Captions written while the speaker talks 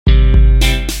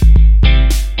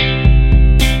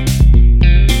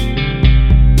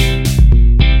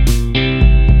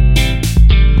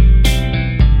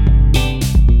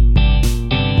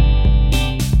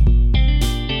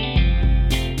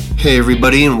Hey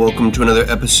everybody, and welcome to another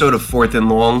episode of Fourth and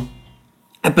Long,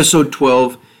 episode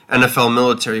 12, NFL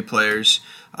military players.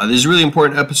 This is a really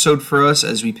important episode for us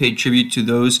as we paid tribute to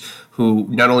those who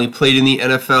not only played in the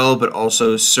NFL but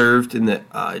also served in the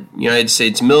United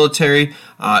States military.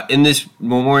 In this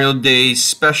Memorial Day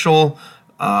special,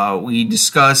 we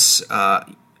discuss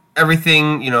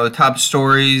everything, the top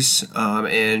stories,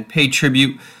 and pay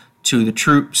tribute to the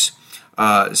troops.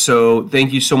 So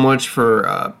thank you so much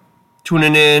for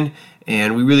tuning in,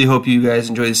 and we really hope you guys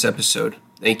enjoy this episode.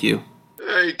 Thank you.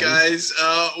 All right, guys.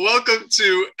 Welcome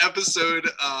to episode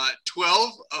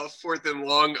 12 of Fourth and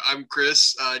Long. I'm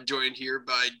Chris, joined here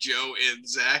by Joe and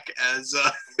Zach as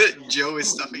Joe is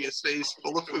stuffing his face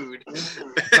full of food.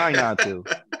 Trying not to.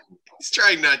 He's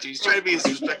trying not to. He's trying to be as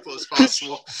respectful as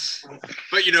possible.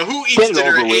 But, who eats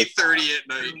dinner at 8:30 at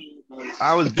night?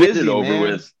 I was busy,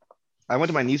 man. I went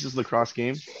to my niece's lacrosse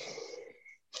game.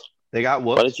 They got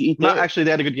whooped. Why did you eat that? Actually,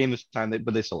 they had a good game this time,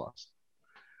 but they still lost.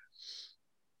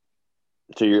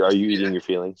 So are you eating your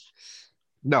feelings?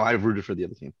 No, I rooted for the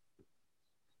other team.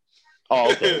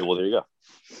 Oh, okay. Well, there you go.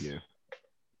 Yeah.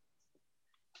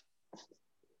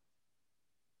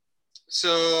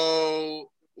 So,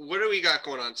 what do we got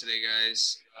going on today,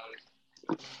 guys?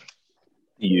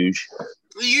 The usual.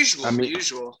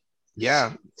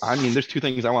 Yeah. I mean, there's two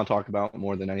things I want to talk about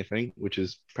more than anything, which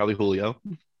is probably Julio.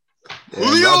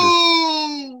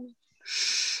 Julio!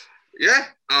 Yeah.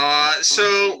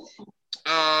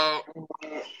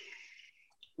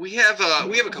 We have a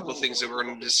couple of things that we're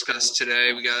going to discuss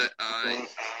today. We got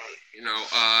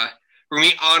we're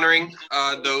going to be honoring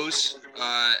those,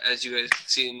 as you guys can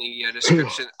see in the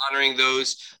description, honoring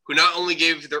those who not only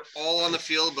gave their all on the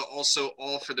field, but also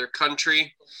all for their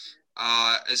country,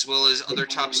 as well as other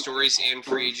top stories and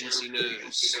free agency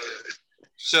news.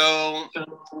 So,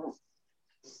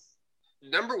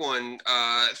 number one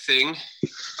thing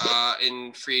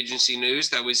in free agency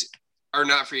news or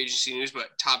not free agency news,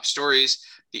 but top stories,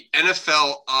 the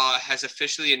NFL has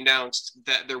officially announced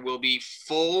that there will be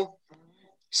full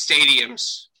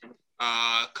stadiums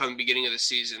come beginning of the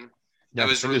season. Yeah,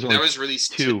 that was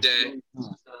released today.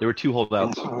 There were two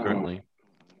holdouts currently.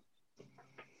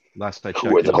 Last I checked.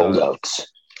 Who were the holdouts?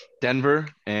 Denver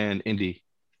and Indy.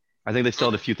 I think they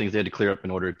still had a few things they had to clear up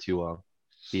in order to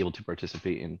be able to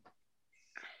participate in.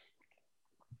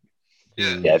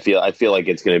 Yeah, I feel like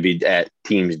it's going to be at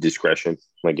teams' discretion.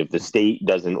 Like if the state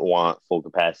doesn't want full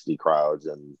capacity crowds,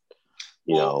 and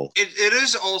it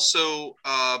is also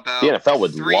about the NFL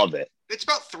would love it. It's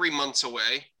about 3 months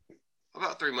away.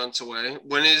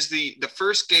 When is the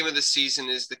first game of the season?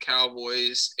 Is the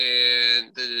Cowboys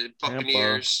and the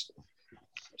Buccaneers?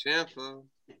 Tampa.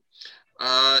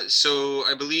 So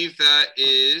I believe that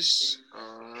is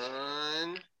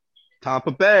on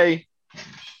Tampa Bay.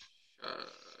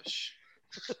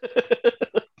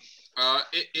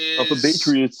 It is Tampa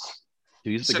Patriots.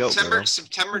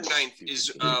 September 9th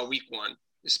is week one.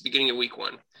 It's the beginning of week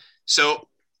one. So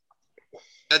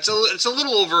it's a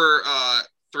little over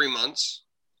 3 months,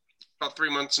 about 3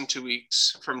 months and 2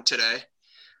 weeks from today.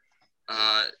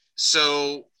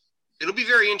 So it'll be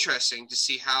very interesting to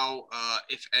see how,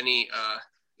 if any,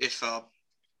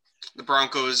 the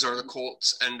Broncos or the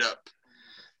Colts end up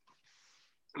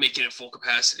making it full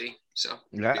capacity. So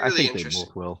yeah, I think they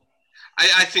both will.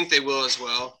 I think they will as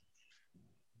well.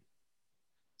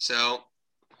 So,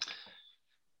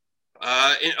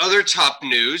 in other top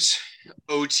news,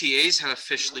 OTAs have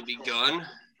officially begun.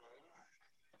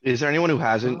 Is there anyone who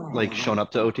hasn't shown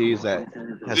up to OTAs that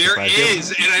has There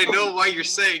is, and I know why you're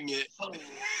saying it.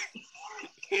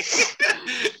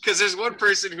 Because there's one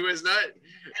person who has not.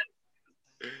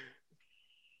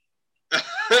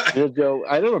 Joe,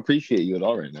 I don't appreciate you at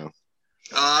all right now.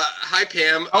 Hi,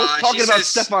 Pam. I was talking about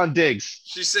Stephon Diggs.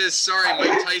 She says, sorry,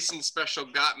 Mike Tyson special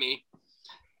got me.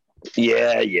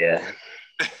 Yeah.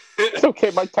 It's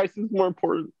okay. Mike Tyson's more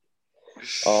important.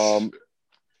 No,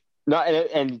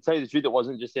 and to tell you the truth, it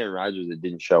wasn't just Aaron Rodgers that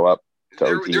didn't show up.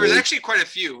 There was actually quite a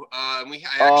few. I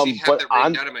actually have that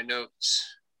written down in my notes.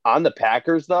 On the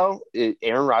Packers, though,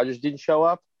 Aaron Rodgers didn't show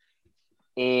up,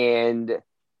 and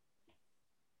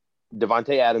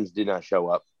Devontae Adams did not show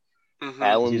up. Mm-hmm.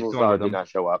 Alan Lazard did not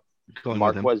show up.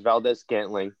 Marquez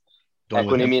Valdez-Scantling,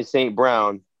 Equanimeous St.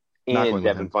 Brown, and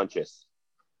Devin Funchess.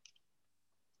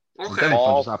 Okay.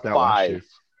 All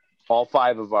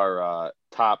five of our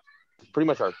pretty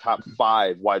much our top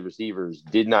five wide receivers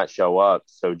did not show up.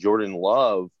 So Jordan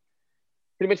Love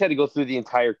pretty much had to go through the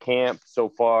entire camp so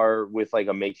far with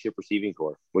a makeshift receiving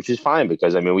corps, which is fine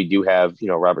because we do have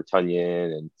Robert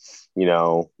Tonyan and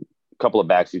a couple of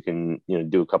backs who can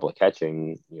do a couple of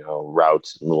catching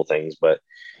routes and little things, but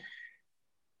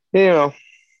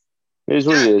It is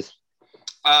what it is.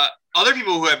 Other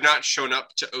people who have not shown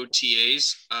up to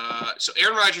OTAs. So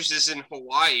Aaron Rodgers is in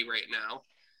Hawaii right now.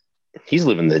 He's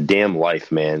living the damn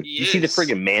life, man. He You see the is.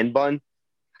 friggin' man bun?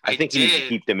 I think he needs to did.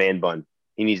 keep the man bun.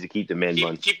 He needs to keep the man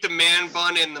bun. Keep the man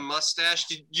bun and the mustache.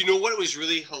 Did you know what was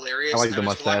really hilarious? I like the was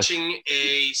mustache. watching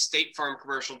a State Farm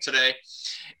commercial today,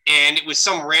 and it was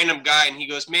some random guy, and he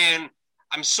goes, "Man,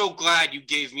 I'm so glad you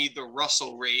gave me the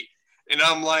Russell rate." And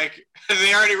I'm like,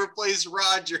 they already replaced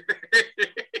Rodgers.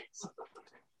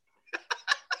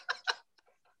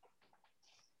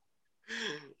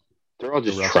 They're all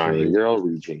just The Russell trying. rate. They're all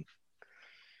reaching.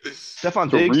 Stephon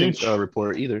The Diggs reach. didn't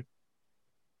report either.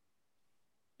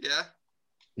 Yeah.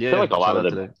 Yeah, feel like a lot saw of that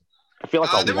them- today. I feel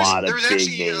like There a lot was of big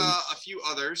actually names. a few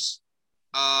others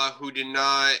who did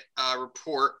not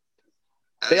report.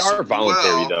 They as are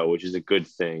voluntary well. though, which is a good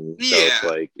thing. So Yeah. it's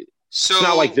like So it's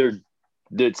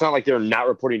not like they're not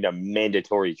reporting to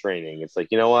mandatory training. It's like,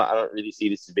 you know what? I don't really see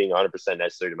this as being 100%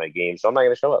 necessary to my game, so I'm not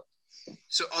going to show up.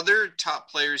 So other top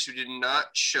players who did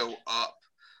not show up.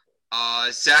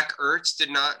 Zach Ertz did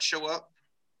not show up.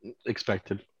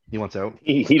 Expected. He wants out.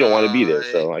 He don't want to be there,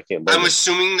 so I can't blame I'm him.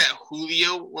 assuming that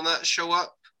Julio will not show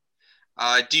up.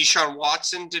 Deshaun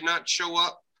Watson did not show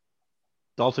up.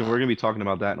 Dalton, we're going to be talking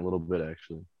about that in a little bit,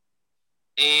 actually.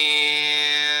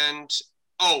 And,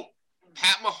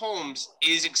 Pat Mahomes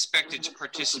is expected to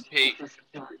participate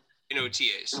in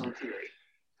OTAs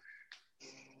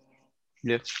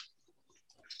Yeah.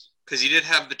 because he did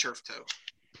have the turf toe.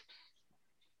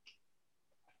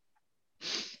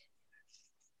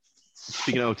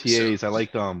 Speaking of OTAs, I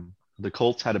liked the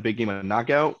Colts had a big game of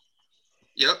knockout,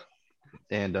 Yep.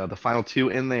 and the final two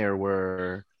in there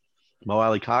were Mo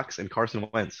Alley Cox and Carson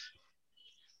Wentz.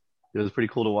 It was pretty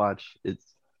cool to watch.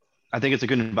 I think it's a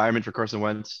good environment for Carson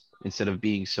Wentz instead of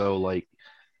being so like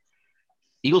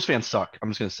Eagles fans suck. I'm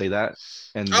just gonna say that.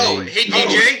 And Hey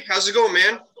DJ, how's it going,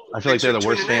 man? I feel like they're the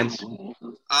worst tuning in. fans.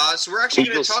 So we're actually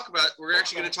going Eagles. to talk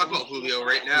about Julio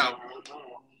right now.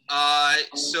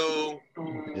 So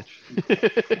Julio.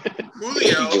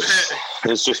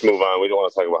 Let's just move on. We don't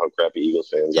want to talk about how crappy Eagles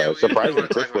fans Yeah, are. we don't Surprising wanna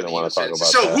Chris talk wouldn't want to talk about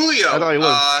So that. Julio, I thought he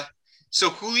was.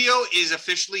 Julio is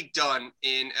officially done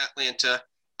in Atlanta.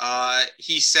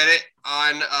 He said it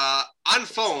on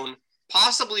phone,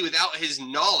 possibly without his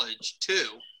knowledge too.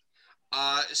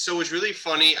 So it was really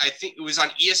funny. I think it was on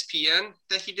ESPN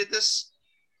that he did this.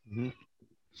 Mhm.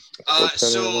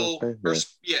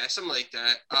 Something like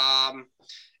that.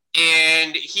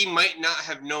 And he might not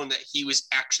have known that he was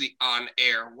actually on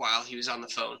air while he was on the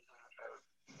phone.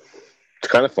 It's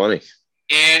kind of funny.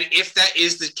 And if that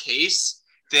is the case,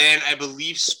 then I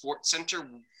believe SportsCenter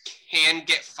can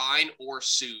get fined or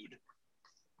sued.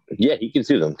 Yeah, he can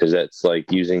sue them because that's like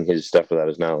using his stuff without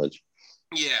his knowledge.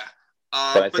 Yeah.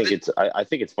 But I think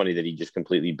it's funny that he just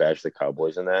completely bashed the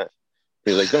Cowboys in that.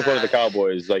 He's like, don't go to the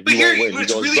Cowboys. Like, But you here, won't win.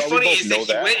 what's He goes, really "Well, we funny both is know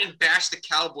that he went and bashed the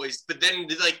Cowboys, but then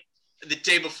like the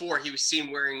day before he was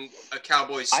seen wearing a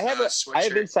Cowboys I have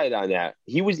sweatshirt. insight on that.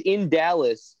 He was in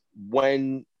Dallas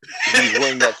when he was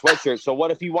wearing that sweatshirt. So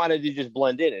what if he wanted to just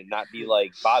blend in and not be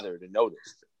like bothered and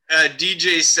noticed?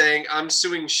 DJ saying, "I'm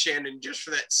suing Shannon just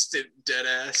for that stint, dead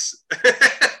ass."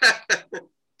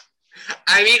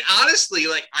 I mean, honestly,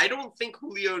 like I don't think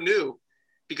Julio knew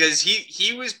because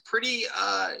he was pretty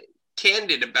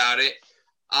candid about it.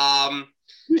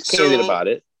 He was candid about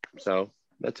it. So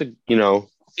that's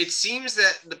It seems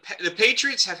that the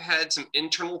Patriots have had some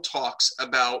internal talks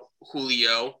about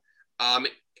Julio.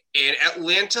 And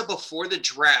Atlanta, before the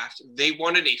draft, they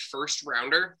wanted a first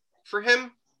rounder for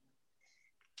him.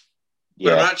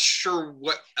 But I'm yeah. not sure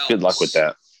what else. Good luck with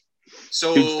that.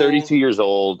 So Dude's 32 years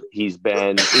old. He's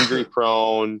been injury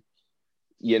prone.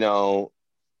 Yeah,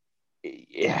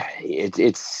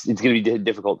 it's going to be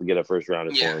difficult to get a first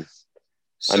rounder for him.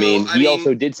 So, I mean, he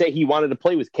also did say he wanted to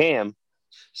play with Cam.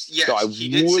 yes, So I he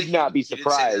did would say- not be he did say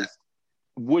surprised. that.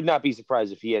 Would not be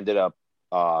surprised if he ended up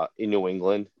in New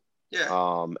England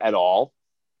Yeah. at all.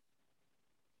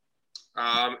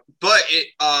 But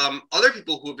other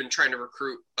people who have been trying to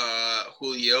recruit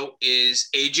Julio is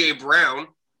AJ Brown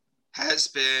has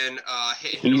been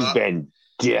hitting him He's up. been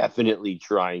definitely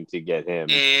trying to get him.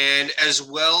 And as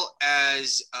well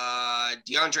as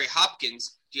DeAndre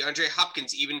Hopkins. DeAndre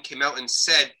Hopkins even came out and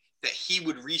said that he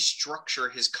would restructure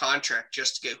his contract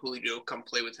just to get Julio to come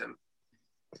play with him.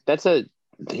 That's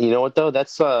you know what though?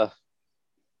 That's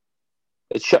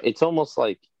it's almost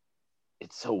like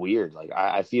it's so weird. Like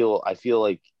I feel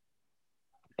like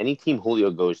any team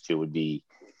Julio goes to would be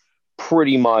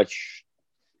pretty much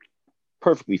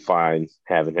perfectly fine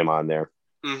having him on there.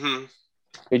 Mm-hmm.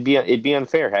 It'd be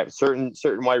unfair. Have certain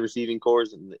wide receiving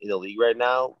cores in the league right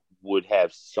now would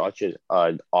have such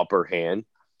an upper hand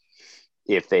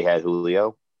if they had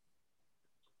Julio.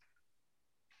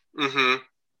 Mm-hmm.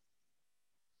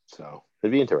 So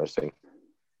it'd be interesting.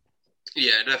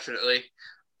 Yeah, definitely.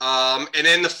 And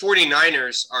then the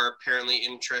 49ers are apparently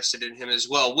interested in him as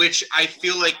well, which I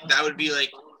feel like that would be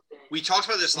like, we talked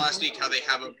about this last week, how they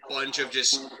have a bunch of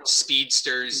just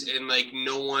speedsters and like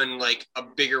no one like a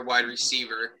bigger wide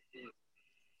receiver.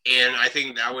 And I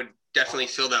think that would definitely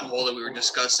fill that hole that we were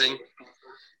discussing.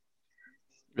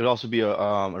 It'd also be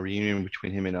a reunion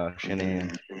between him and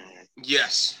Shanahan,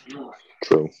 Yes.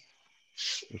 True.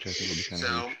 which I think would be kind So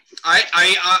of huge.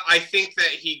 I think that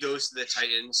he goes to the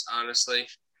Titans, honestly.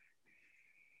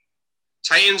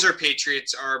 Titans or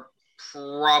Patriots are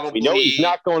probably. We know he's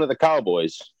not going to the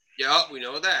Cowboys. Yeah, we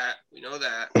know that. We know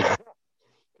that.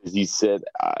 He said,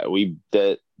 he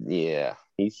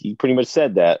pretty much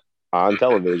said that on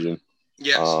television.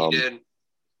 Yes, he did.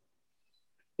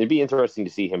 It'd be interesting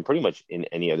to see him pretty much in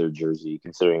any other jersey,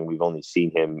 considering we've only seen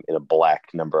him in a black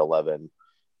number 11.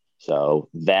 So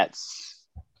that's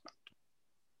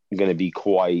going to be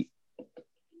quite.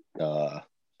 It's going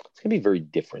to be very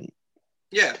different.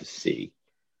 Yeah. To see.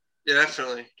 Yeah,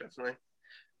 definitely.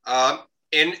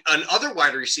 And on other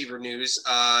wide receiver news,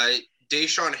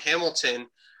 Deshaun Hamilton,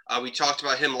 we talked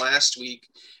about him last week.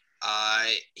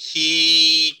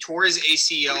 He tore his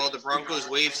ACL. The Broncos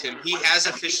waived him. He has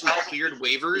officially cleared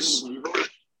waivers.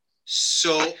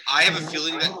 So I have a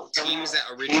feeling that teams that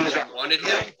originally wanted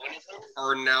him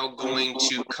are now going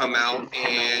to come out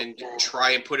and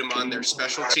try and put him on their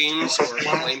special teams or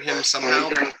claim him somehow.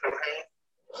 I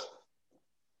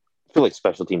feel like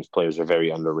special teams players are very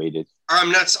underrated.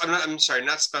 I'm sorry,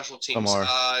 not special teams.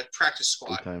 Practice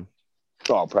squad. Time.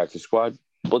 Oh, practice squad.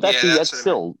 Well, that's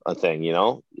still a thing, you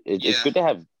know. It's good to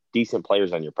have decent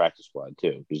players on your practice squad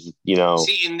too, because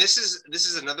See, and this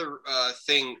is another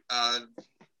thing.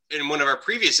 In one of our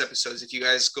previous episodes, if you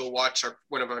guys go watch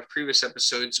one of our previous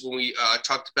episodes when we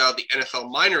talked about the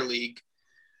NFL minor league,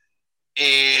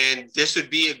 and this would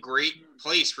be a great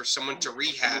place for someone to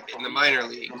rehab in the minor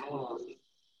league.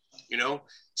 You know,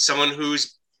 someone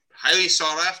who's highly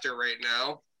sought after right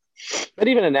now. Not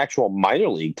even an actual minor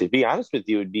league, to be honest with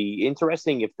you. It'd be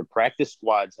interesting if the practice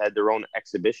squads had their own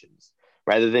exhibitions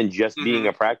rather than just being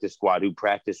a practice squad who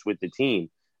practiced with the team.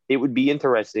 It would be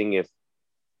interesting if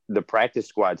the practice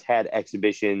squads had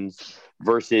exhibitions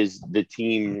versus the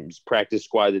team's practice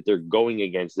squad that they're going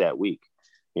against that week,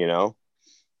 you know?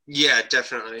 Yeah,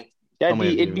 definitely.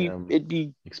 It'd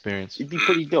be experience. It'd be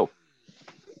pretty dope.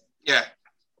 Yeah,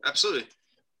 absolutely.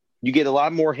 You get a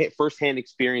lot more firsthand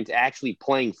experience actually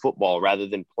playing football rather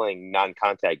than playing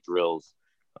non-contact drills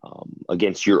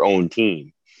against your own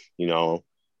team. You know,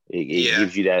 it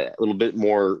gives you that little bit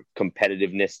more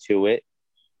competitiveness to it.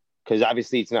 Because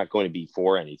obviously it's not going to be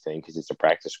for anything because it's a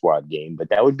practice squad game. But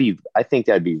I think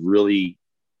that'd be really,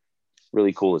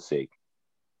 really cool to see.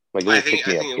 Like I think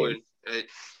it would. I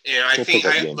think,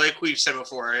 like we've said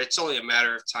before, it's only a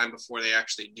matter of time before they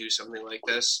actually do something like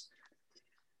this.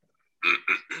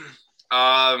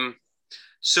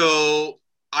 So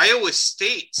Iowa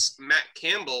State's Matt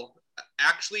Campbell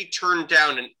actually turned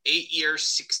down an 8-year,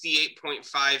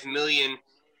 $68.5 million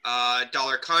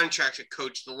dollar contract to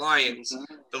coach the Lions.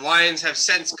 The Lions have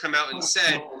since come out and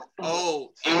said, "Oh,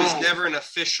 it was never an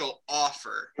official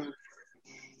offer."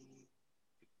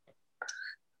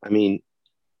 I mean,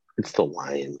 it's the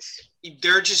Lions.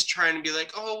 They're just trying to be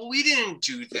like, "Oh, we didn't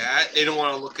do that." They don't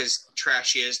want to look as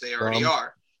trashy as they already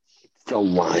are. The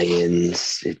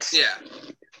Lions. It's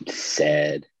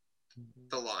sad.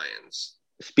 The Lions.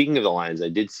 Speaking of the Lions, I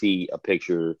did see a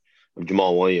picture of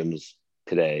Jamal Williams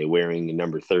today wearing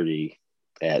number 30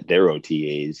 at their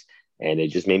OTAs, and it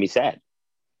just made me sad.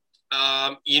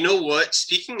 You know what?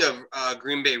 Speaking of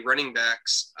Green Bay running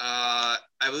backs, I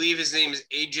believe his name is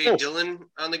A.J. Dillon.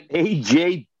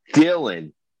 A.J.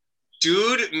 Dillon.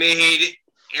 Dude made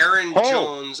Aaron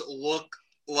Jones look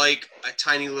like a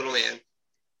tiny little man.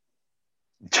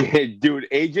 Dude,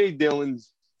 A.J.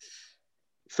 Dillon's...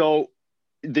 So,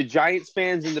 the Giants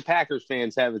fans and the Packers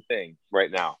fans have a thing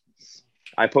right now.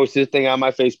 I posted a thing on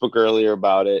my Facebook earlier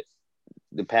about it.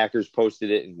 The Packers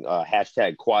posted it in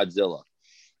hashtag Quadzilla.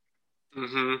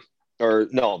 Mm-hmm. Or,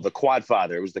 no, the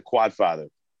Quadfather. It was the Quadfather.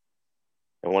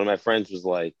 And one of my friends was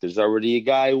like, there's already a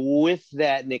guy with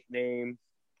that nickname.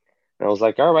 And I was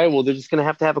like, all right, well, they're just going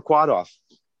to have a quad off.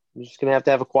 They're just going to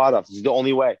have a quad off. This is the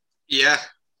only way. Yeah.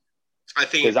 I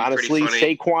think because honestly,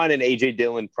 Saquon and A.J.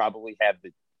 Dillon probably have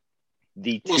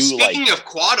the two. Well, speaking of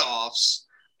quad offs,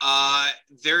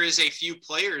 there is a few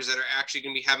players that are actually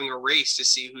going to be having a race to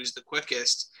see who's the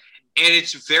quickest. And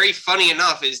it's very funny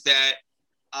enough is that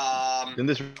Didn't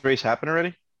this race happen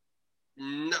already?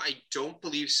 No, I don't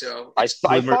believe so. I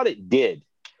thought it did.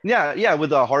 Yeah,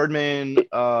 with Hardman,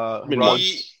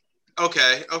 Ruggs.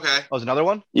 Okay. Oh, was another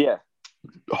one? Yeah.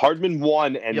 Hardman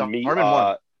won, and Hardman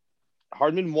won.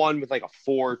 Hardman won with like a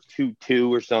 4.22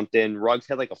 or something. Ruggs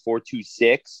had like a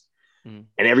 4.26. And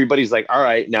everybody's like, all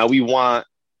right, now we want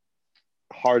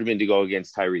Hardman to go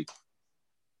against Tyreek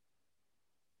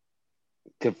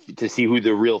to see who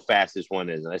the real fastest one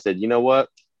is. And I said, you know what?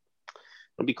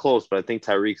 It'll be close, but I think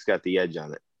Tyreek's got the edge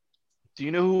on it. Do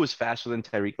you know who was faster than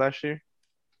Tyreek last year?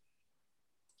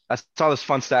 I saw this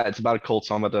fun stat. It's about a Colts,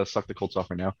 so I'm about to suck the Colts off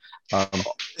right now.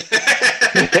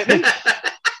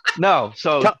 No,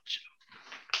 so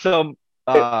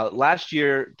last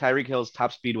year, Tyreek Hill's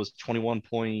top speed was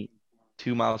 21.2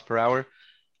 miles per hour.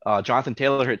 Jonathan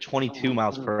Taylor hit 22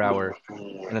 miles per hour.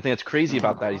 And the thing that's crazy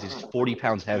about that is he's 40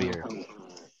 pounds heavier.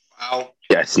 Wow.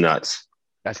 That's nuts.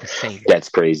 That's insane. That's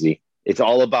crazy. It's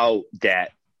all about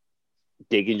that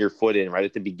digging your foot in right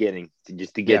at the beginning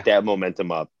to get that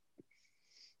momentum up.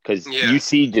 Because you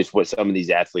see just what some of these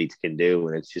athletes can do,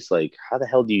 and it's just like, how the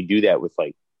hell do you do that with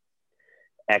like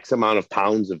X amount of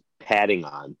pounds of padding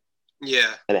on?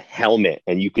 Yeah. And a helmet,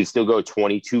 and you can still go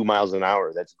 22 miles an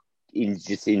hour. That's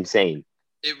just insane.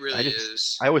 It really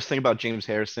is. I always think about James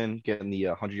Harrison getting the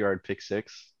 100-yard pick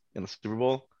six in the Super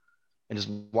Bowl, and just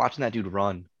watching that dude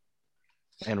run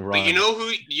and run. But you know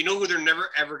who they're never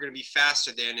ever going to be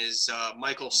faster than is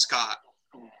Michael Scott.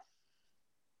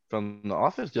 From The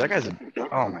Office? Dude, that guy's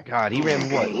oh my God. He ran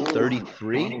what,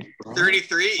 33?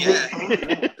 33,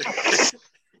 yeah.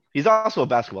 He's also a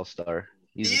basketball star.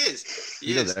 He is.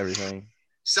 He does everything.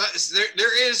 So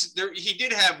he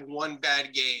did have one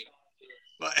bad game.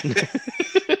 But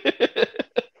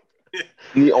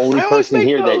I'm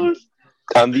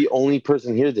the only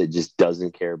person here that just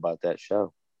doesn't care about that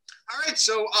show. All right,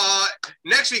 so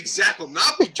next week Zach will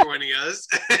not be joining us.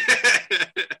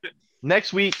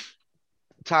 Next week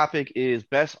topic is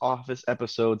best Office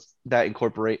episodes that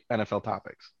incorporate NFL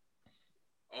topics.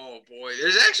 Oh boy,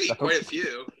 there's actually quite a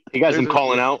few. Hey guys, I'm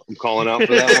calling out for that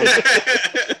one.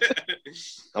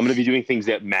 I'm going to be doing things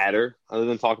that matter other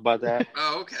than talk about that.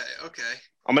 Oh, okay.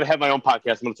 I'm going to have my own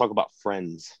podcast. I'm going to talk about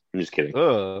Friends. I'm just kidding.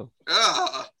 I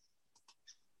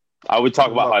would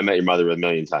talk about How I Met Your Mother a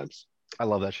million times. I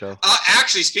love that show.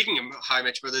 Actually, speaking of How I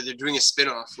Met Your Mother, they're doing a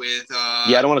spinoff with.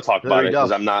 Yeah, I don't want to talk about it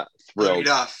because I'm not thrilled.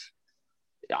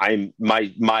 I'm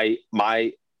my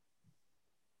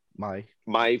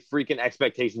freaking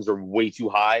expectations are way too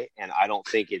high, and I don't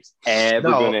think it's ever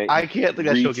gonna. I can't think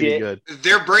that show can be good.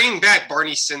 They're bringing back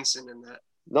Barney Stinson in that.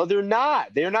 No, they're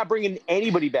not. They're not bringing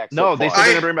anybody back. No, they said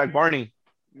they're gonna bring back Barney.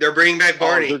 They're bringing back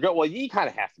Barney. Well, you kind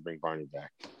of have to bring Barney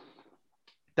back.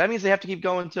 That means they have to keep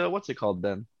going to what's it called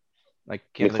then? Like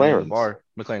McLaren's. The bar.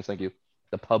 McLaren's, thank you.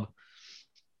 The pub.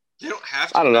 You don't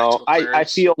have to. I don't know. I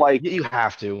feel like you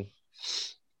have to.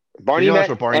 Barney met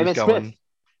Emmett Smith.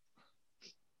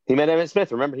 He met Emmett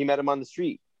Smith. Remember, he met him on the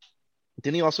street.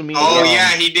 Didn't he also meet? Oh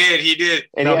yeah, he did.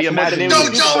 And he imagined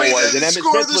don't tell me the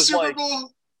score of the Super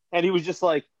Bowl. And he was just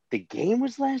like, "The game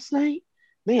was last night,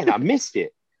 man. I missed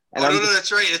it." And no,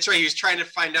 that's right. He was trying to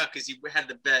find out because he had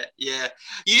the bet. Yeah,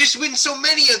 you just win so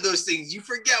many of those things, you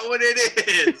forget what it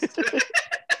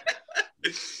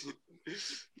is.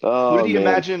 Who did he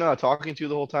imagine talking to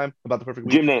the whole time about the perfect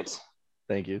week? Jim Nantz.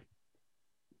 Thank you.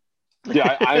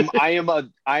 Yeah, I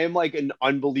am like an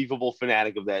unbelievable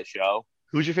fanatic of that show.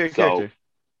 Who's your favorite character?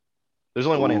 There's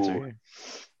only one answer here.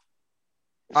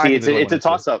 See, it's a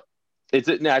toss up. It's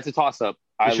a toss up.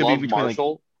 I love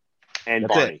Marshall and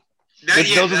Barney.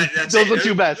 Those are the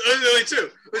two best. Those are the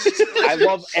two. I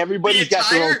love everybody's got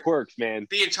their own quirks, man.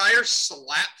 The entire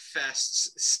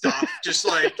Slapfest stuff, just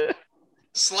like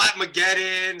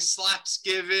Slapmageddon,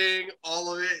 Slapsgiving,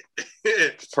 all of it.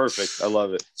 It's perfect. I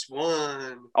love it. It's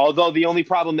one. Although the only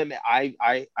problem that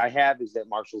I have is that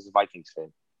Marshall's a Vikings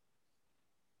fan.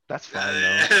 That's fine,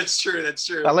 though. That's true.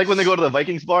 I like when they go to the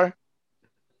Vikings bar.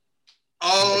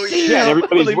 Oh, yeah. And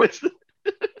everybody's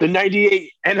the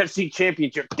 98 NFC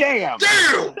Championship. Damn!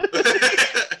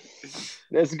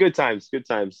 That's good times. Good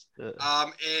times.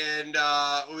 And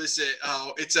what was it?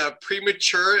 Oh, it's a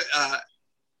premature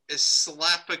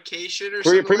slapication or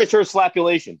something. Premature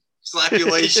slapulation.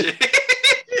 Slapulation.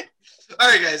 All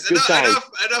right, guys. Enough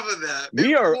of that.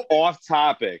 We are off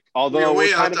topic. Although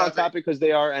we're kind of on topic because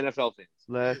they are NFL fans.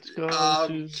 Let's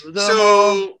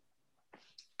go.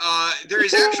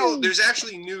 There's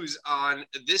actually news on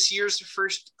this year's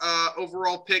first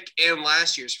overall pick and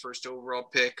last year's first overall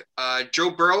pick. Joe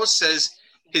Burrow says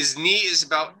his knee is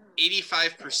about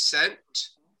 85%.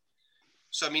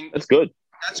 So I mean, that's good.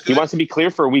 That's He good. wants to be clear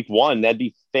for week 1. That'd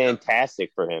be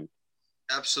fantastic for him.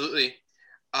 Absolutely.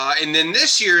 And then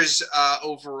this year's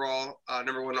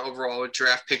number 1 overall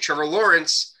draft pick, Trevor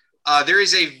Lawrence, there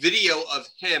is a video of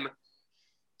him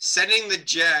sending the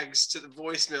Jags to the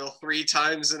voicemail 3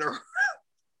 times in a row.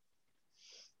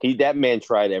 That man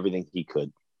tried everything he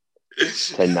could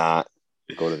to not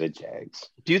go to the Jags.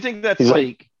 Do you think that's He's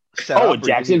like set a up, or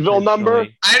Jacksonville intentionally?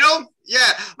 number? I don't,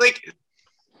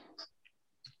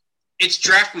 it's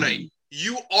draft night.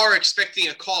 You are expecting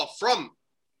a call from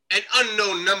an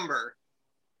unknown number.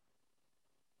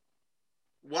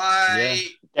 Why?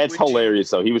 That's would you- hilarious,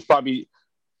 though. He was probably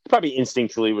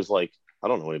instinctually was like, I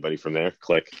don't know anybody from there.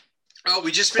 Click. Oh,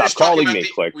 we just Stop finished talking calling about me,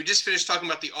 click. we just finished talking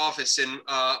about The Office, and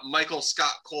Michael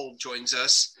Scott Cole joins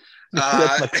us.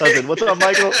 That's my cousin. What's up,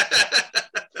 Michael?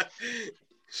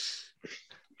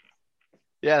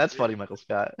 Yeah, that's funny, Michael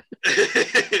Scott.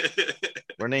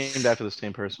 We're named after the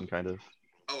same person, kind of.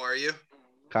 Oh, are you?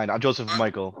 Kind of. I'm Joseph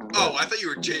Michael. Oh, I thought you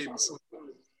were James.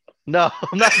 No,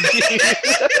 I'm not.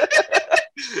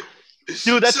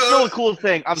 Dude, that's So- still a cool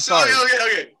thing. I'm sorry.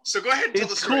 Okay. So go ahead and tell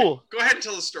the It's story. cool. Go ahead and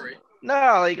tell the story. No,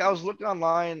 like I was looking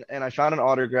online and I found an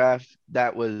autograph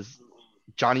that was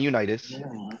Johnny Unitas,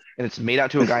 and it's made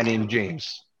out to a guy named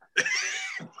James.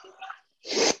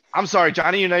 I'm sorry,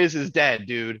 Johnny Unitas is dead,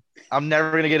 dude. I'm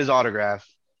never gonna get his autograph.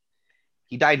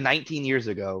 He died 19 years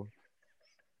ago.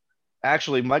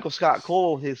 Actually, Michael Scott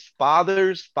Cole, his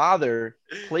father's father,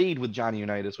 played with Johnny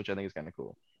Unitas, which I think is kind of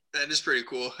cool. That is pretty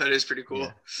cool.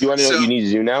 Yeah. You want to know So- what you need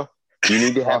to do now? You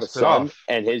need to have a Cross it son, off.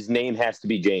 and his name has to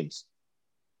be James.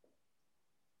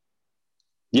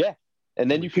 Yeah.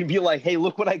 And then you can be like, hey,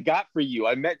 look what I got for you.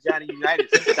 I met Johnny Unitas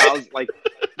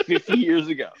 50 years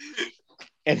ago.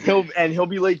 And he'll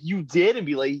be like, you did? And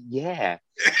be like, yeah.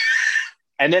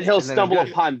 And then he'll And then stumble I'm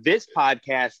good. upon this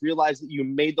podcast, realize that you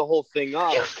made the whole thing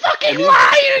up. Fucking then-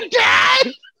 lying, Dad!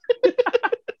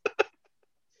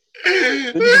 Then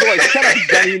you be like, shut up,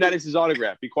 Johnny Unitas'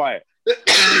 autograph. Be quiet.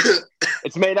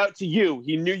 It's made out to you.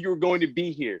 He knew you were going to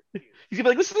be here. He's gonna be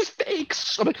like, listen to this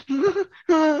fakes. I'm like,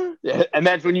 Yeah, and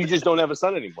that's when you just don't have a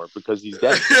son anymore because he's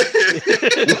dead.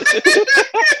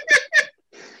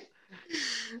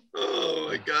 Oh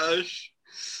my gosh!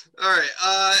 All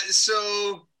right,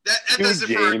 so that Dude, does it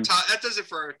for our James. top. That does it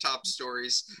for our top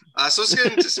stories. So let's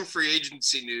get into some free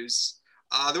agency news.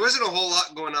 There wasn't a whole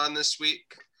lot going on this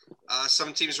week.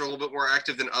 Some teams were a little bit more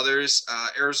active than others.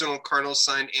 Arizona Cardinals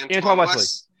signed Antoine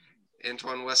Wesley.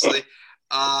 Antoine Wesley.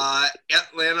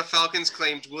 Atlanta Falcons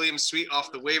claimed William Sweet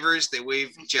off the waivers. They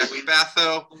waived Jack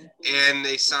Batho, and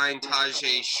they signed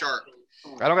Tajay Sharp.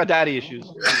 I don't got daddy issues.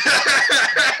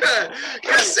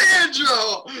 Cassandra!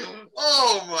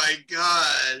 Oh my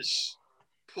gosh.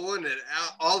 Pulling it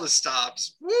out. All the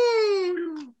stops.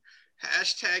 Woo!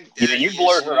 Hashtag Yeah, daddy you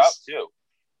blurred her issues. up too.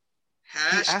 He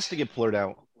asked to get blurred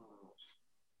out.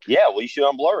 Yeah, well, you should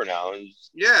unblur her now.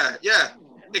 Yeah.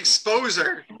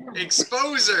 Exposer.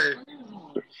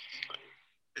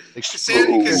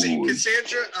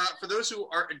 Cassandra, for those who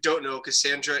don't know,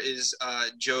 Cassandra is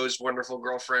Joe's wonderful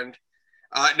girlfriend.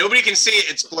 Nobody can see it.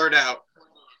 It's blurred out.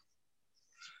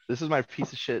 This is my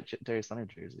piece of shit Darius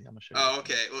Leonard jersey. I'm gonna show you. Oh,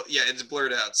 okay. Well, yeah, it's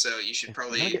blurred out, so you should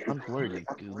probably. Get unblurred,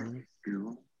 you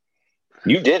goon.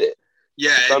 You did it.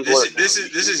 Yeah, It's unblurred.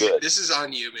 this is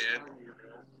on you, man.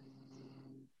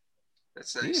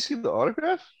 That's You nice. see the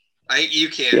autograph? You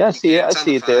can. Yeah, I You see can. it. I It's on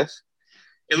see the it there. 5.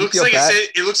 It You looks feel like bad?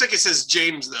 it looks like it says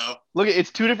James though. Look,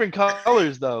 it's two different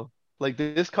colors though. Like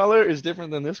this color is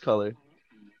different than this color,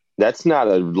 That's not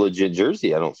a legit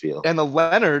jersey, I don't feel. and the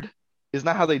Leonard is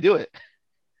not how they do it.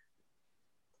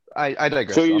 I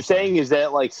digress. So you're I'm sorry. saying is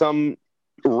that like some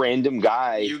random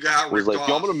guy You got was ripped like,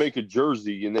 "Yo, I'm off. gonna make a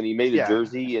jersey," and then he made a Yeah.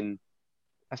 jersey, and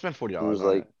I spent $40 it was on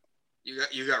like,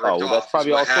 it. You got Oh, ripped well, off. that's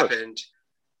probably is what all it took. happened.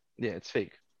 Yeah, it's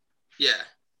fake. Yeah.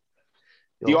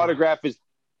 the autograph is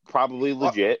probably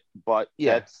legit, but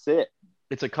Yeah. that's it.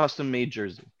 It's a custom made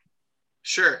jersey.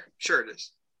 Sure it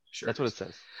is. Sure. That's what it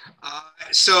says.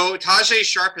 So Tajay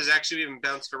Sharp has actually been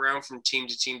bounced around from team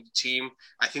to team to team.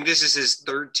 I think this is his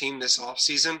 3rd team this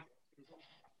offseason.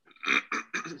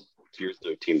 Here's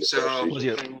their team. So- Was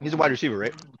he's a wide receiver,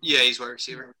 right? Yeah, he's wide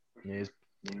receiver. Yeah,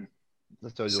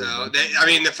 that's always So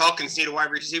the Falcons need a wide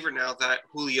receiver now that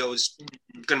Julio's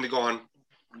going to be gone.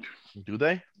 do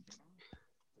they?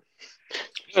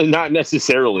 Not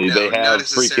necessarily. No, they not have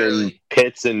necessarily. freaking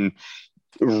Pitts and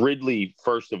Ridley.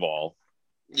 First of all,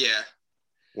 Yeah.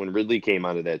 when Ridley came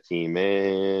onto that team,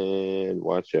 man,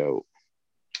 watch out.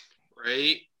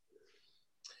 Right.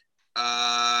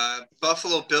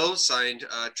 Buffalo Bills signed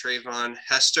Trayvon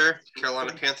Hester.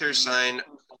 Carolina Panthers signed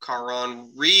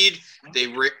Caron Reed.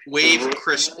 They waived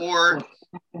Chris Orr.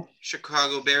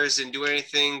 Chicago Bears didn't do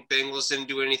anything. Bengals didn't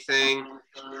do anything.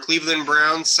 Cleveland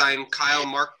Browns signed Kyle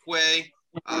Markway,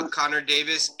 Connor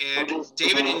Davis, and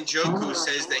David Njoku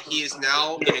says that he is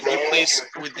now in a good place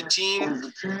with the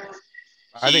team.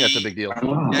 I think that's a big deal.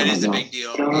 That is a big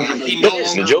deal. He no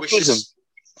longer wishes.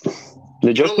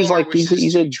 Njoku's like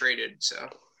he's a traded. So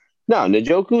no,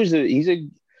 Njoku's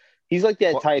he's like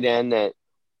that tight end that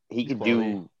he could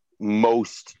do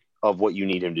most of what you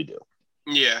need him to do.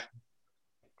 Yeah.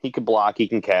 He can block. He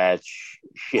can catch.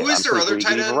 Shit, who is their other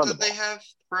tight end that they have,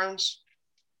 Browns?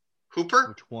 Hooper?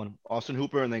 Which one? Austin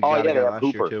Hooper, and they got a guy last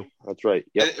Hooper. year, too. That's right.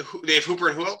 Yep. They have Hooper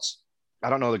and who else?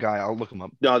 I don't know the guy. I'll look him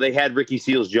up. No, they had Ricky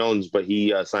Seals-Jones, but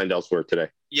he signed elsewhere today.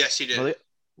 Yes, he did. Well,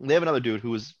 they have another dude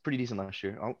who was pretty decent last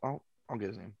year. I'll get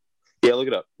his name. Yeah, look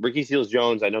it up. Ricky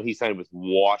Seals-Jones. I know he signed with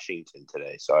Washington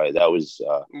today. So that was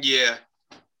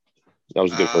that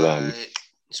was good for them.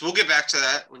 So we'll get back to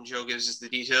that when Joe gives us the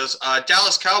details.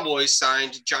 Dallas Cowboys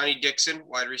signed Johnny Dixon,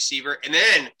 wide receiver. And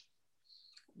then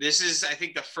this is, I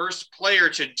think, the first player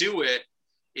to do it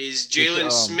is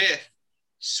Jalen Smith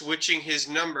switching his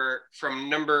number from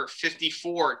number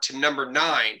 54 to number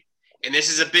 9. And this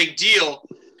is a big deal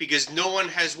because no one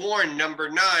has worn number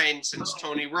 9 since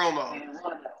Tony Romo.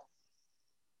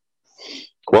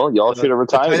 Well, y'all should have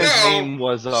retired. His name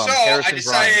was Harrison I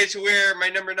decided Bryant. to wear my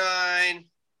number 9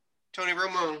 Tony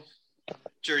Romo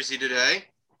jersey today.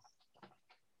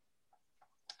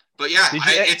 But yeah,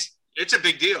 it's a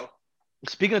big deal.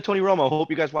 Speaking of Tony Romo, I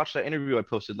hope you guys watched that interview I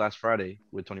posted last Friday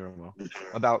with Tony Romo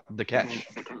about the catch.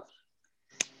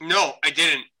 No, I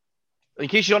didn't. In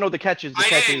case you don't know what the catch is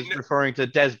referring to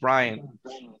Dez Bryant.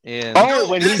 And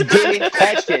when he didn't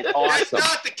catch it, awesome.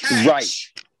 That's not the catch.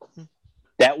 Right.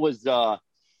 That was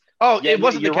it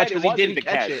wasn't the catch because he didn't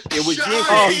catch it. It was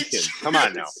the Come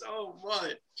on now. So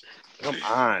much. Come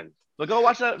on. But go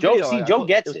watch that video. Joe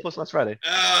gets it. It was posted last Friday.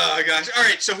 Oh gosh. All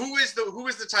right. So who is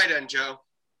the tight end, Joe?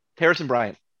 Harrison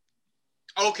Bryant.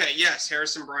 Okay. Yes,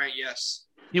 Harrison Bryant. Yes.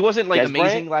 He wasn't amazing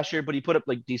Bryant? last year, but he put up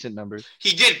decent numbers.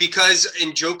 He did because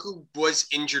Njoku was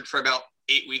injured for about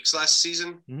 8 weeks last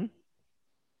season. Mm-hmm.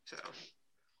 So,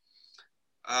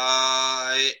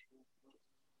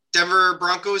 Denver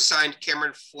Broncos signed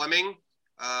Cameron Fleming.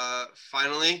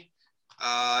 Finally,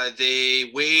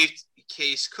 they waived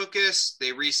Case Cookus.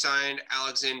 They re-signed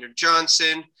Alexander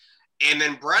Johnson, and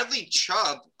then Bradley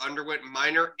Chubb underwent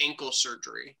minor ankle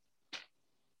surgery.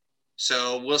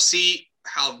 So we'll see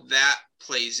how that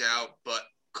plays out, but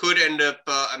could end up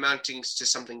amounting to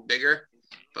something bigger.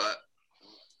 But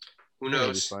who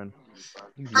knows?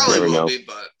 Probably will be,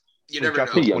 but you never know.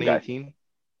 2018.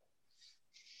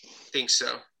 Think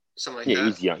so. Something like that.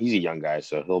 He's young. He's a young guy,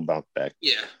 so he'll bounce back.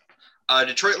 Yeah.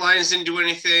 Detroit Lions didn't do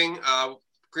anything.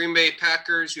 Green Bay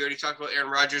Packers, we already talked about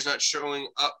Aaron Rodgers not showing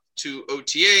up to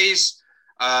OTAs.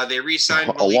 They re-signed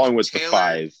Malik along with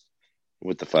Taylor.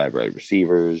 the five wide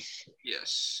receivers.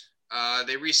 Yes.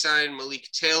 They re-signed Malik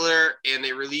Taylor, and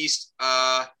they released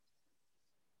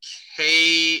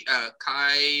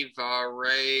Kaivari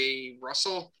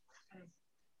Russell.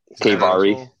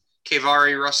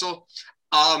 Kaivari Russell.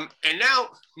 And now,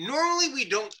 normally we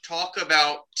don't talk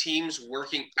about teams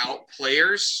working out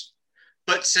players,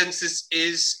 but since this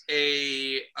is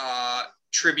a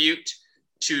tribute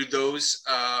to those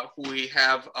who we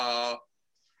have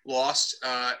lost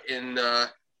in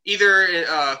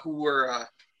who were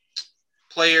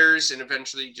players and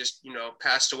eventually just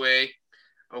passed away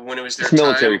when it was their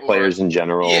military players in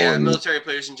general. Yeah, military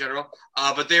players in general.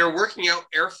 But they are working out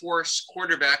Air Force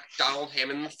quarterback Donald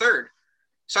Hammond III.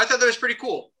 So I thought that was pretty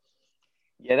cool.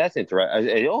 Yeah, that's interesting.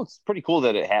 It's pretty cool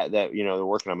that it had that. They're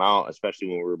working them out, especially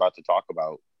when we're about to talk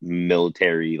about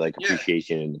military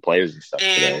appreciation and the players and stuff.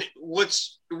 And today.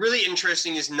 What's really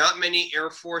interesting is not many Air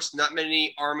Force, not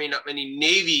many Army, not many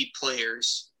Navy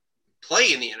players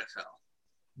play in the NFL.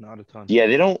 Not a ton. Yeah,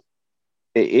 they don't.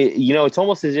 It's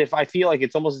almost as if I feel like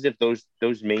it's almost as if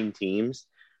those main teams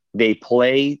they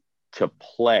play to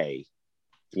play.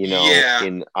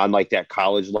 On that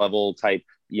college level type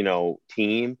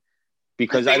team.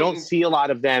 Because I don't see a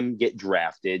lot of them get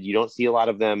drafted. You don't see a lot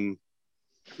of them.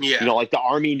 Yeah. The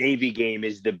Army Navy game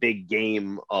is the big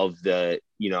game of that's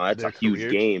their a huge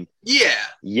careers. Game. Yeah.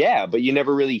 Yeah. But you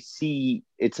never really see,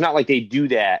 it's not like they do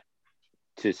that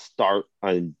to start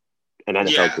an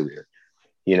NFL career,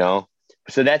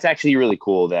 So that's actually really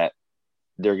cool that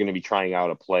they're going to be trying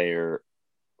out a player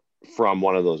from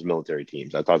one of those military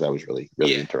teams. I thought that was really,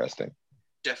 really interesting.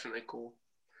 Definitely cool.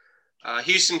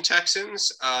 Houston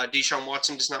Texans, Deshaun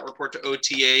Watson does not report to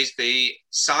OTAs. They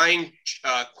signed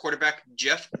quarterback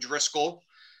Jeff Driscoll.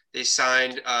 They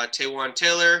signed Taywan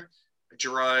Taylor,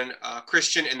 Jerron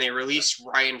Christian, and they released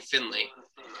Ryan Finley.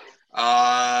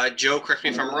 Joe, correct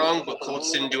me if I'm wrong, but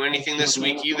Colts didn't do anything this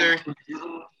week either.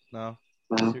 No,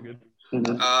 you're good.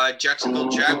 Jacksonville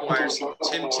Jaguars,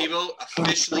 Tim Tebow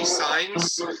officially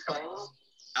signs,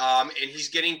 and he's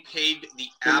getting paid the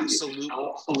absolute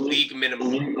league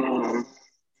minimum.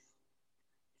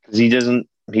 He doesn't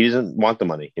want the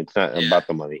money. It's not about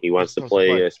the money. He wants to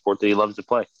play a sport that he loves to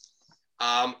play.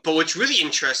 But what's really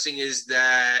interesting is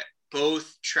that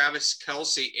both Travis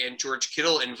Kelce and George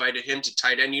Kittle invited him to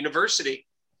Tight End University.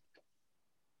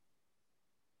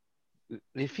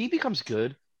 If he becomes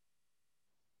good,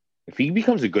 if he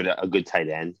becomes a good tight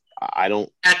end, I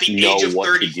don't at the know age of what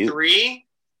 33.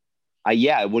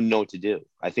 I wouldn't know what to do.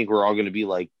 I think we're all going to be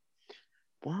like,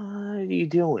 "What are you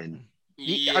doing?"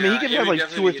 he can have like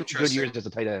 2 or 3 good years as a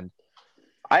tight end.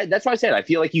 That's why I said I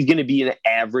feel like he's going to be an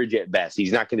average at best.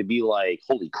 He's not going to be like,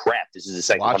 holy crap, this is the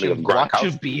second coming of Gronkowski. Watch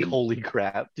him be holy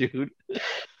crap, dude.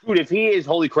 Dude, if he is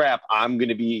holy crap, I'm going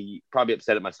to be probably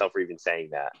upset at myself for even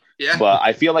saying that. Yeah. But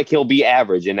I feel like he'll be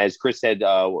average. And as Chris said,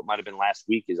 what might have been last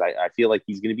week is I feel like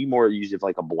he's going to be more used as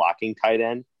like a blocking tight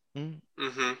end.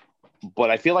 Mm-hmm.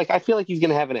 But I feel like he's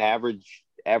going to have an average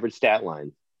stat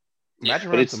line.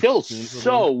 Imagine but it's still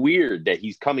so weird that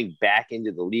he's coming back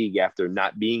into the league after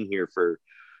not being here for,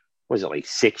 was it like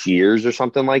 6 years or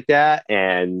something like that?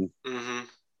 And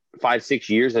 5-6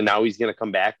 years, and now he's going to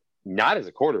come back not as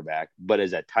a quarterback, but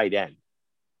as a tight end.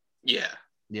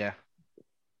 Yeah.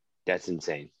 That's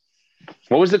insane.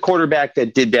 What was the quarterback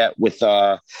that did that with? He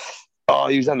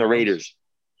was on the Raiders.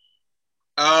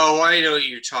 Oh, I know what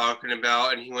you're talking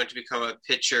about, and he went to become a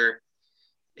pitcher.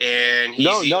 And he's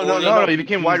no. He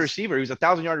became wide receiver. He was a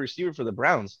 1,000-yard receiver for the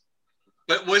Browns.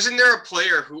 But wasn't there a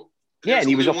player who? Yeah, and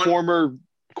he was a former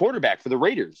quarterback for the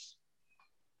Raiders.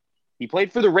 He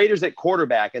played for the Raiders at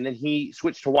quarterback, and then he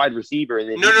switched to wide receiver. And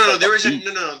then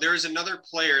There was another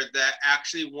player that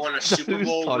actually won a Super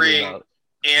Bowl ring,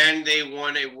 and they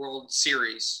won a World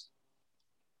Series.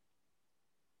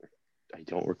 I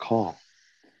don't recall.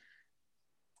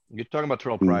 You're talking about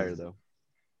Terrell Pryor, though.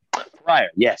 Pryor,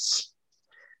 yes.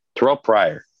 Terrell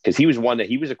Pryor, because he was one that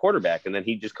he was a quarterback, and then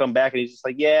he'd just come back and he's just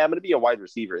like, "Yeah, I'm going to be a wide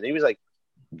receiver," and he was like,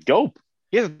 "Dope."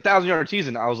 He has a 1,000-yard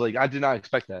season. I was like, I did not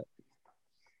expect that.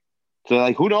 So,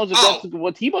 like, who knows if that's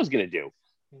what Tebow's going to do?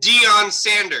 Deion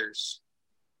Sanders.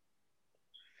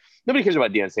 Nobody cares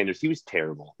about Deion Sanders. He was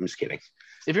terrible. I'm just kidding.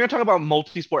 If you're going to talk about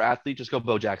multi-sport athlete, just go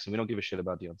Bo Jackson. We don't give a shit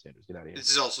about Deion Sanders. Get out of here. This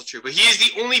is also true, but he is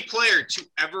the only player to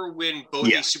ever win both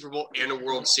a Super Bowl and a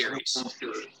World Series.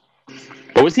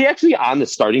 But was he actually on the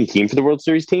starting team for the World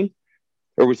Series team?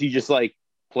 Or was he just, like,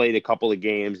 played a couple of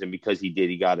games, and because he did,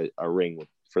 he got a ring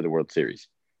for the World Series?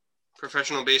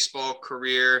 Professional baseball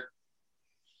career.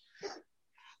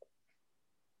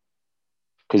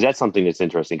 Because that's something that's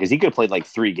interesting. Because he could have played like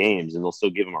 3 games and they'll still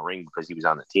give him a ring because he was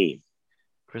on the team.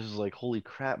 Chris is like, holy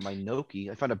crap, my gnocchi.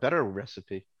 I found a better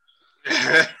recipe.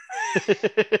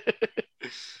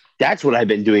 That's what I've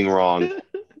been doing wrong.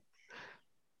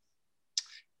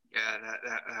 Yeah,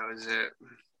 that was it.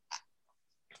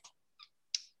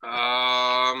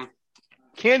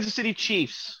 Kansas City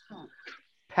Chiefs.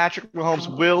 Patrick Mahomes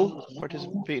will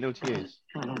participate in OTAs.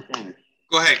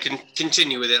 Go ahead,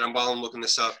 continue with it. While I'm looking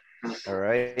this up. All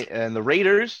right, and the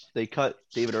Raiders, they cut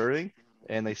David Irving,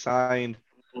 and they signed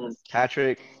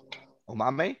Patrick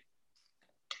Omameh.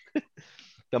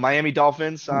 The Miami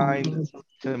Dolphins signed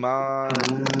Timon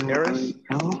Harris,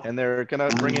 and they're going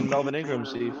to bring in Melvin Ingram,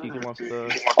 see if he wants to.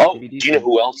 Oh, do you know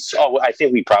who else? Oh, I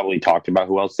think we probably talked about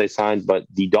who else they signed, but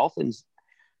the Dolphins,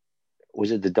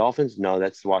 was it the Dolphins? No,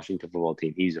 that's the Washington football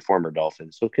team. He's a former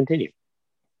Dolphin, so continue.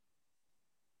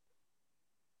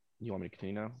 You want me to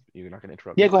continue now? You're not going to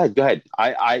interrupt me? Yeah, go ahead.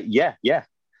 Yeah.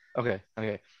 Okay.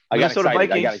 I got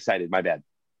excited. My bad.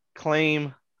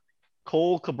 Claim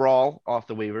Cole Cabral off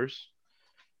the waivers.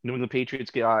 New England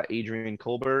Patriots got Adrian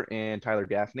Colbert and Tyler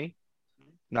Gaffney.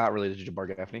 Not related to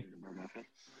Jabbar Gaffney.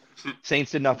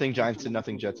 Saints did nothing. Giants did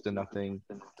nothing. Jets did nothing.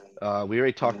 We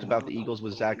already talked about the Eagles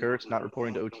with Zach Ertz not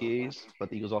reporting to OTAs,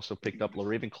 but the Eagles also picked up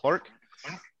LaRaven Clark,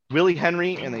 Willie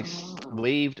Henry, and they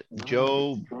waived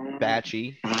Joe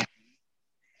Bachie.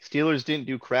 Steelers didn't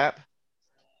do crap.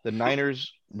 The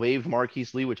Niners waived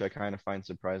Marquise Lee, which I kind of find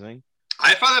surprising.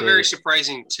 I found that very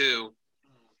surprising, too.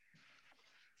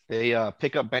 They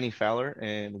pick up Benny Fowler,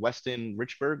 and Weston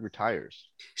Richburg retires.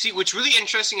 See, what's really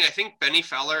interesting, I think Benny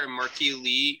Fowler and Marquise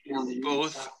Lee were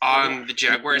both on the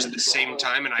Jaguars at the same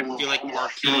time, and I feel like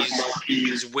Marquise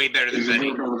is way better than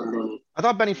Benny. I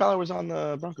thought Benny Fowler was on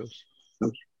the Broncos.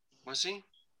 Was he?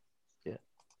 Yeah.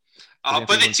 But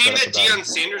the team that Deion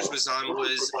Sanders was on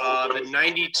was the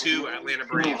 92 Atlanta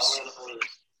Braves.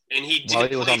 And he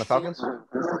did was on the Falcons?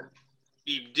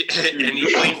 And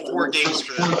he played 4 games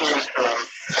for them.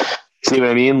 See what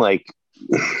I mean? Like,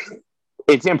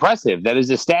 it's impressive. That is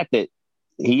a stat that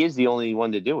he is the only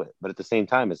one to do it. But at the same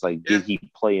time, it's like, did he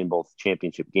play in both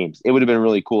championship games? It would have been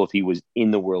really cool if he was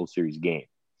in the World Series game.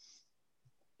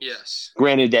 Yes.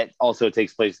 Granted, that also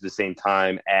takes place at the same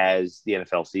time as the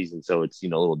NFL season, so it's, a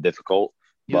little difficult.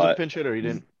 He was But a pinch hitter. He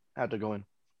didn't have to go in.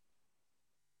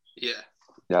 Yeah.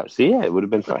 it would have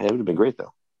been fine. It would have been great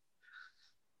though.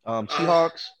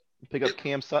 Seahawks pick up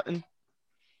Cam Sutton.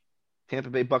 Tampa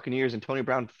Bay Buccaneers and Tony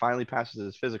Brown finally passes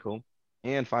his physical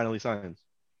and finally signs.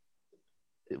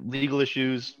 Legal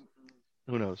issues,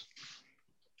 who knows?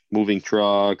 Moving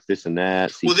truck, this and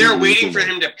that. Well, they're waiting for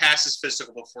him to pass his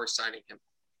physical before signing him.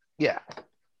 Yeah.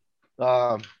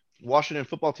 Washington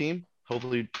football team,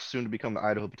 hopefully soon to become the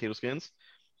Idaho Potato Skins,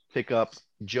 pick up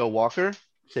Joe Walker.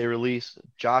 They release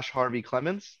Josh Harvey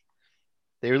Clemens.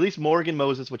 They released Morgan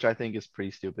Moses, which I think is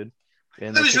pretty stupid.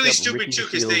 And that was really pick up stupid Ricky too,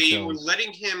 because Seals they Jones. were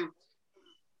letting him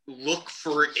look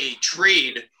for a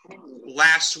trade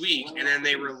last week, and then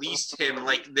they released him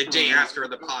like the day after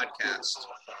the podcast.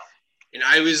 And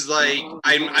I was like,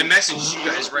 I messaged you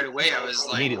guys right away. I was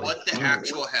like, what the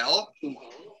actual hell?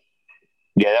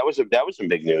 Yeah, that was some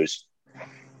big news.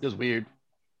 It was weird.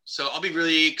 So I'll be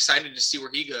really excited to see where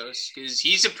he goes, because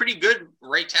he's a pretty good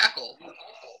right tackle.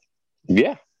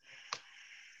 Yeah.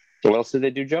 What else did they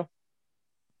do, Joe?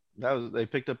 They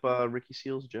picked up Ricky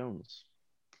Seals Jones.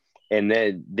 And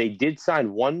then they did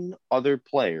sign one other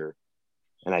player,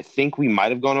 and I think we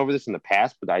might have gone over this in the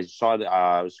past, but I saw it.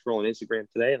 I was scrolling Instagram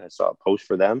today, and I saw a post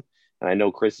for them. And I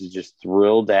know Chris is just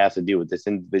thrilled to have to deal with this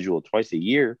individual twice a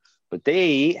year, but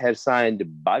they have signed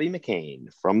Bobby McCain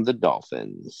from the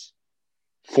Dolphins,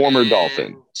 former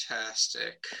Dolphin.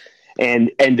 Fantastic.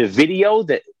 And the video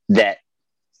that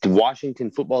the Washington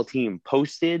football team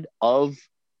posted of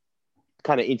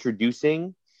kind of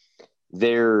introducing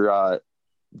their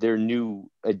new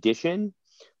addition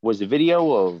was a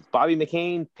video of Bobby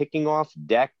McCain picking off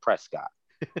Dak Prescott.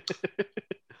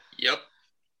 Yep.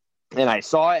 And I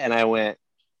saw it and I went,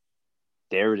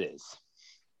 there it is.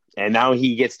 And now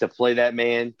he gets to play that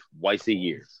man twice a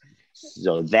year.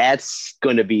 So that's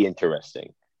going to be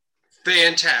interesting.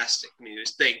 Fantastic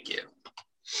news. Thank you.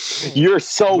 You're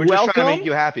so We're welcome. just trying to make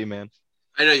you happy, man.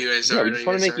 I know you guys are. Yeah, we just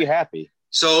want to make you happy.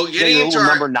 So getting Get into your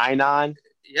our number 9 on.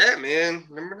 Yeah, man,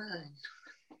 number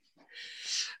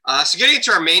 9. So getting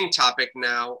into our main topic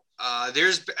now,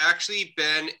 there's actually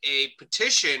been a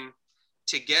petition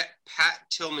to get Pat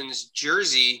Tillman's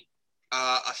jersey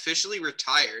officially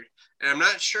retired. And I'm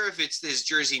not sure if it's his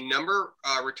jersey number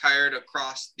retired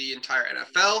across the entire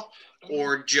NFL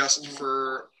or just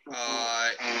for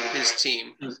his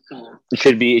team. It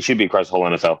should be across the whole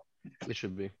NFL. It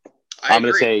should be. I'm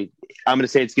gonna say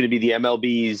it's gonna be the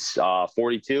MLB's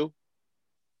 42.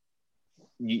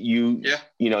 You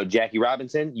know, Jackie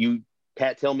Robinson,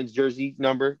 Pat Tillman's jersey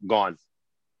number gone.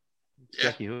 Yeah.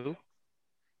 Jackie who?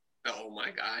 Oh my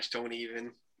gosh, don't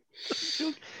even.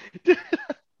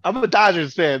 I'm a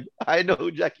Dodgers fan. I know who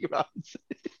Jackie Robinson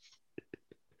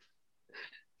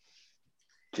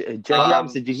is. Jackie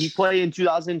Robinson, did he play in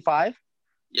 2005?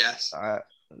 Yes.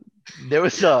 There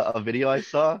was a video I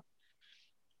saw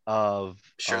of.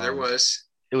 Sure, there was.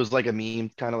 It was like a meme,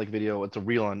 kind of like video. It's a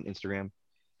reel on Instagram.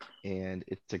 And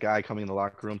it's a guy coming in the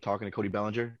locker room talking to Cody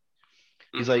Bellinger.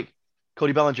 He's like,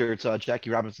 Cody Bellinger, it's Jackie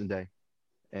Robinson Day.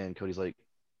 And Cody's like,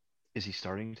 is he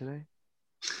starting today?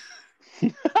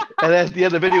 And then at the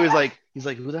end of the video, he's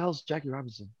like, who the hell's Jackie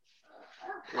Robinson?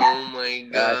 Oh my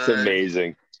god. That's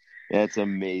amazing. That's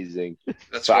amazing.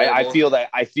 That's so I feel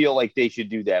like they should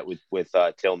do that with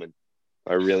Tillman.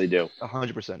 I really do.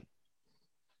 100%.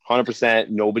 100%.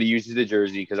 Nobody uses the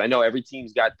jersey because I know every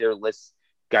team's got their list,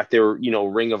 got their,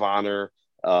 ring of honor,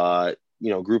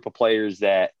 group of players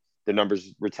that the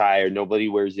numbers retired. Nobody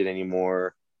wears it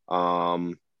anymore.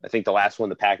 I think the last one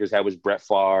the Packers had was Brett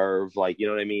Favre. Like, you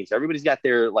know what I mean? So everybody's got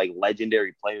their like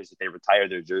legendary players that they retire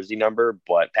their jersey number.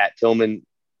 But Pat Tillman,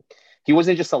 he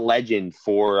wasn't just a legend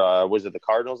for, was it the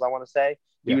Cardinals, I want to say?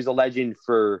 He was a legend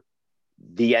for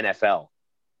the NFL.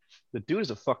 The dude is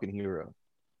a fucking hero.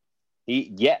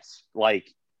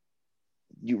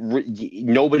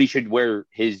 Nobody should wear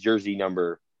his jersey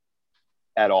number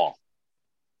at all.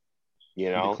 He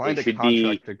declined a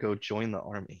contract to go join the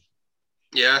army.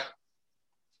 Yeah.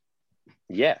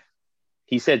 Yeah.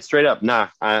 He said straight up, nah,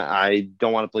 I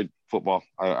don't want to play football.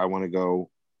 I want to go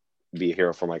be a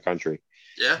hero for my country.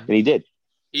 Yeah. And he did.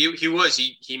 He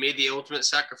made the ultimate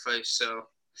sacrifice. So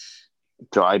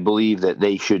I believe that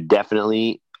they should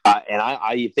definitely,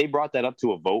 if they brought that up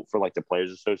to a vote for like the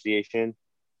Players Association,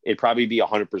 it'd probably be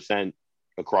 100%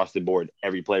 across the board.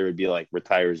 Every player would be like,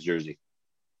 retire his jersey.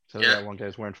 So Yeah. that one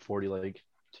guy's wearing 40, like,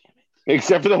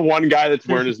 Except for the one guy that's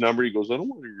wearing his number. He goes, I don't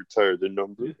want to retire the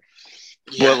number.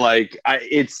 Yeah. But like,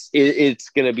 it's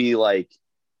gonna be like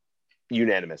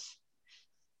unanimous.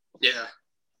 Yeah.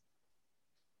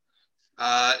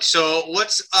 So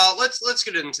let's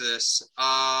get into this.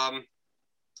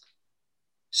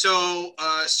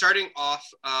 Starting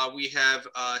off, we have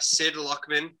Sid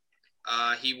Luckman.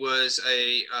 He was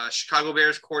a Chicago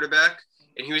Bears quarterback,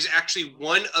 and he was actually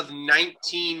one of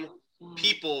 19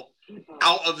 people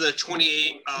out of the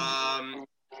 28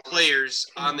 players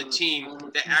on the team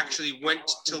that actually went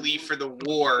to leave for the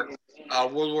war,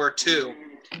 World War II.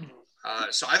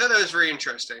 So I thought that was very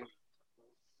interesting.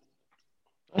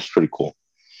 That's pretty cool.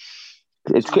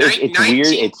 It's weird.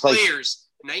 It's players,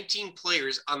 19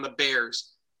 players on the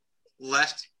Bears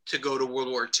left to go to World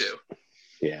War II.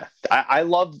 Yeah. I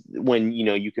love when,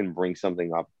 you can bring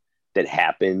something up that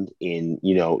happened in,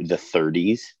 the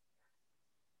 30s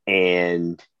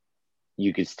and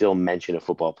you could still mention a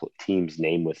football team's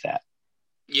name with that.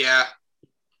 Yeah.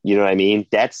 You know what I mean?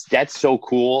 That's so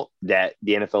cool that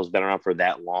the NFL's been around for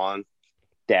that long,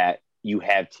 that you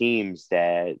have teams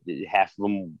that half of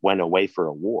them went away for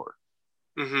a war.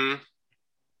 Mm-hmm.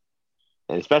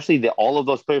 And especially all of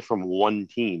those players from one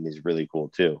team is really cool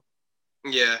too.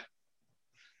 Yeah.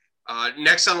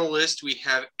 Next on the list, we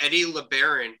have Eddie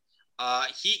LeBaron.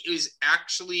 He is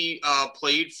actually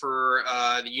played for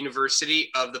the University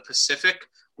of the Pacific,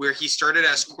 where he started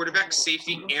as quarterback,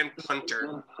 safety, and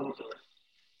punter.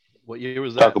 what year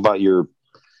was that? Talk about your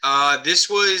This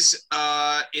was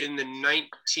in the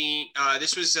 19.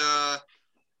 This was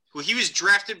he was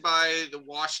drafted by the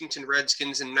Washington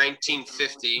Redskins in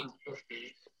 1950,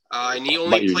 and he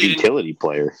only played utility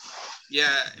player.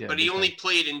 Yeah, Yeah, but he okay. only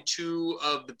played in 2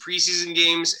 of the preseason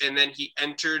games, and then he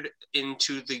entered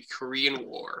into the Korean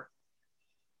War.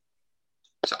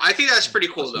 So I think that's pretty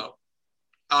cool, though.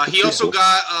 He also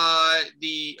got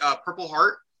the Purple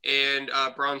Heart and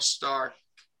Bronze Star.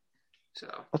 So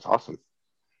That's awesome.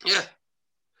 yeah.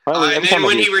 Well, And every then time I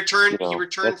when hear- he returned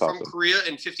that's from awesome. Korea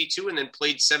in '52, and then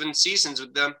played 7 seasons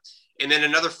with them, and then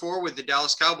another 4 with the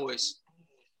Dallas Cowboys.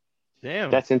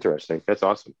 Damn. That's interesting. That's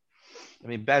awesome. I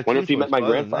mean, bad. Wonder team if you met choice, my but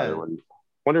other than grandfather. that-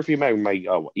 Wonder if you met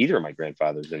either of my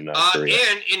grandfathers in Korea.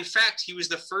 And in fact, he was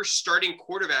the first starting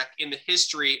quarterback in the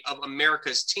history of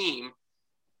America's team,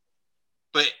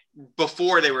 but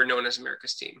before they were known as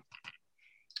America's team.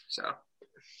 So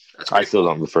that's I pretty still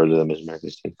cool. don't refer to them as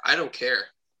America's team. I don't care.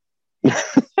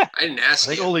 I didn't ask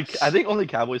I think you. only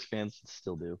Cowboys fans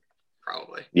still do.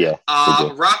 Probably. Yeah. they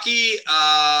do. Rocky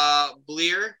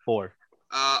Blair. 4.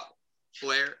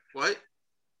 Blair. What?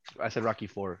 I said Rocky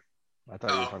 4. I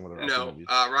thought you were talking about the Rocky No. movies.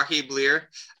 Rocky Blair.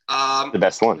 The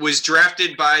best one. Was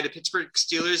drafted by the Pittsburgh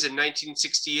Steelers in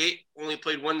 1968. Only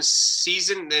played 1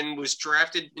 season, then was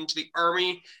drafted into the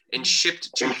Army and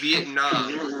shipped to Vietnam.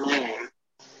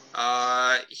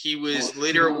 He was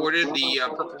later awarded the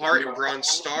Purple Heart and Bronze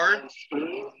Star.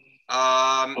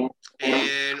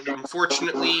 And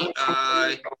unfortunately,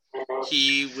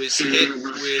 he was hit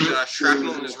with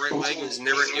shrapnel in his right leg and was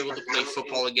never able to play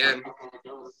football again.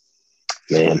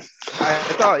 Man. I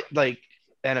thought like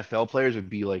NFL players would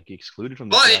be like excluded from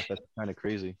the But- draft. That's kind of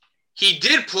crazy. He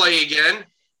did play again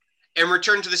and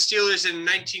returned to the Steelers in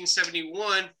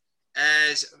 1971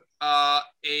 as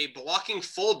a blocking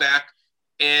fullback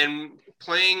and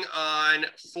playing on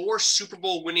 4 Super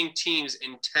Bowl winning teams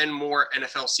in 10 more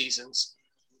NFL seasons.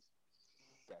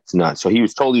 That's nuts. So he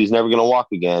was told he was never going to walk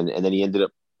again, and then he ended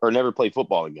up or never played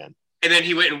football again. And then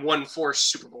he went and won 4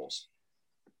 Super Bowls.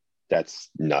 That's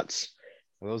nuts.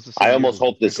 Are those the I year almost with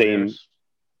hope the Franco same- Harris?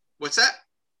 What's that?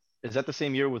 Is that the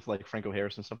same year with like Franco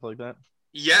Harris and stuff like that?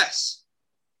 Yes.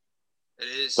 It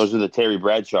is. Those are the Terry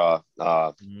Bradshaw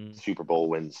Mm. Super Bowl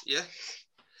wins. Yeah.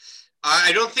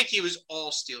 I don't think he was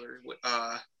all Steelers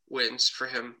wins for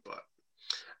him, but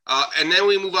and then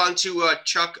we move on to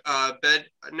Chuck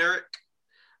Bednarik.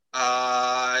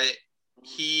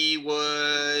 He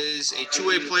was a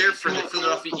 2-way player for the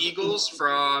Philadelphia Eagles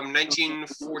from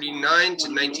 1949 to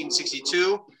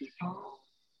 1962.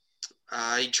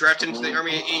 He drafted into the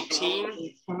Army at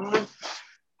 18.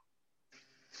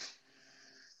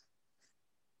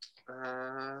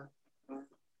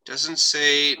 Doesn't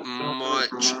say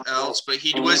much else, but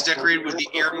he was decorated with the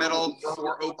Air Medal,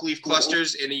 4 oak leaf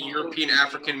clusters, and a European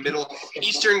African Middle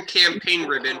Eastern Campaign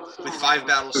ribbon with 5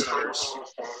 battle stars.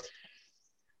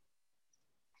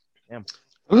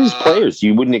 These players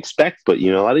you wouldn't expect, but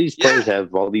a lot of these players Yeah.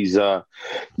 have all these the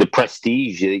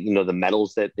prestige. The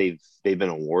medals that they've been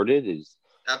awarded is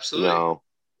Absolutely.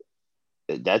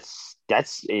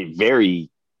 that's a very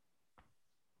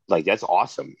like that's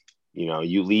awesome. You know,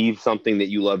 you leave something that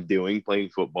you love doing, playing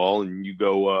football, and you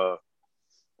go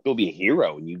be a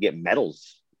hero, and you get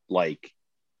medals. Like,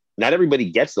 not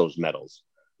everybody gets those medals.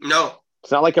 No.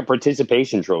 It's not like a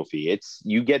participation trophy. It's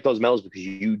you get those medals because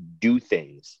you do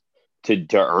things to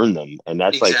earn them, and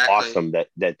that's like awesome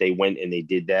that they went and they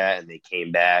did that, and they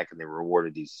came back and they were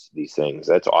rewarded these things.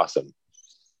 That's awesome.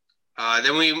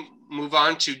 Then we move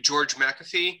on to George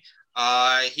McAfee.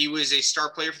 He was a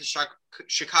star player for the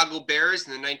Chicago Bears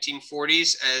in the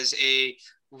 1940s as a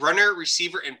runner,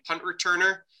 receiver, and punt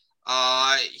returner.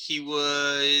 He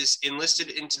was enlisted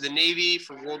into the Navy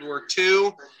for World War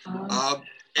II,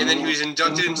 and then he was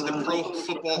inducted into the Pro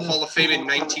Football Hall of Fame in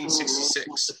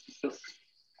 1966.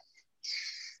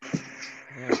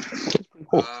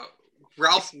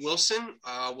 Ralph Wilson.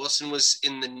 Wilson was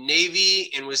in the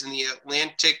Navy and was in the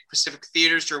Atlantic Pacific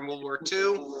Theaters during World War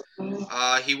II.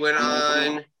 He went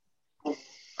on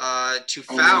to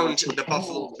found the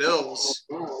Buffalo Bills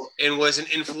and was an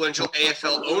influential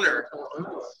AFL owner.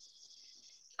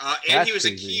 And he was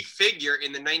a key figure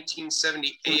in the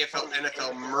 1970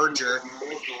 AFL-NFL merger,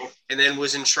 and then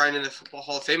was enshrined in the Football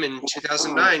Hall of Fame in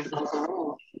 2009.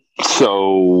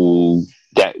 So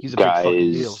that He's a guy big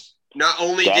is deal. Not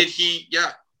only did he,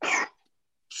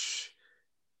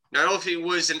 not only if he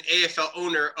was an AFL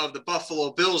owner of the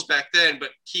Buffalo Bills back then, but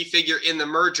key figure in the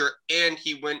merger, and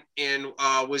he went and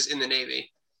was in the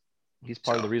Navy. He's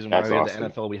part of the reason why we have the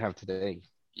NFL we have today.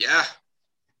 Yeah.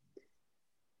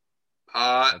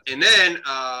 And then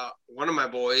one of my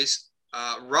boys,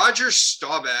 Roger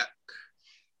Staubach.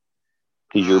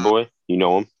 He's your boy? You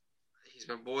know him? He's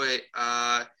my boy.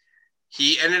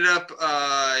 He ended up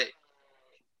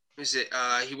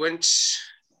he went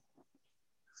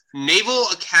Naval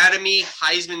Academy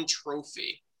Heisman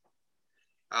Trophy.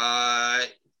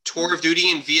 Tour of duty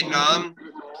in Vietnam.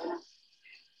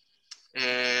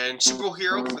 And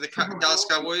superhero for the Dallas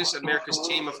Cowboys, America's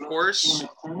team, of course.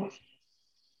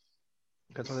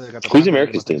 Who's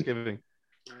America's team?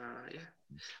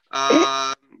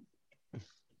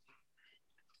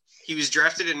 He was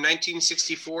drafted in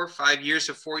 1964, 5 years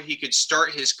before he could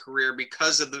start his career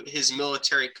because of his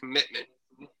military commitment.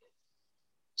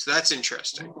 So that's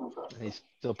interesting.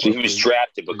 So he was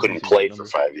drafted but couldn't play for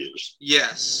 5 years.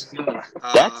 Yes.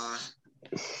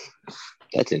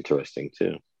 That's interesting,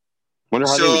 too. Wonder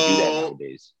how they would do that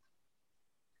nowadays.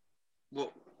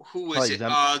 Well, who was it?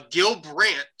 Gil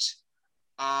Brandt.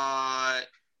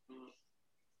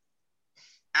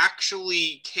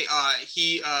 Actually,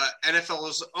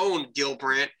 NFL's own Gil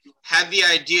Brandt had the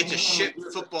idea to ship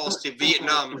footballs to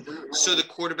Vietnam so the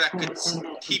quarterback could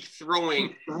keep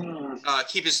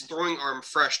his throwing arm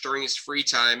fresh during his free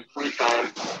time.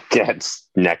 That's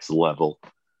next level.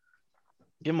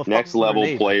 Give him a next level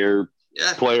grenade.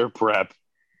 player prep.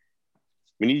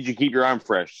 We need you to keep your arm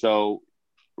fresh, so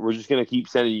we're just going to keep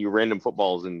sending you random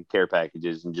footballs and care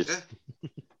packages and just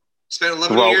spent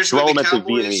 11 years with the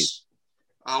Cowboys.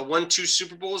 Won 2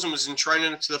 Super Bowls and was enshrined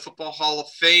into the Football Hall of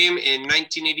Fame in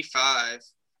 1985.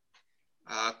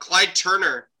 Clyde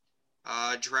Turner,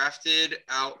 drafted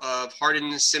out of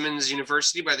Hardin-Simmons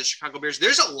University by the Chicago Bears.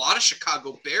 There's a lot of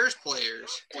Chicago Bears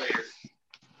players.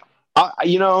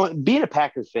 Being a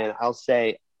Packers fan, I'll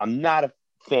say I'm not a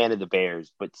fan of the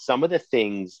Bears, but some of the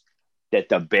things that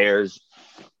the Bears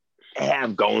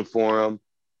have going for them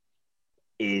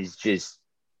is just,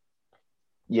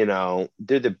 they're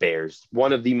the Bears,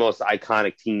 one of the most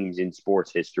iconic teams in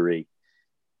sports history.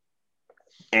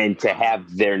 And to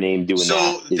have their name doing that.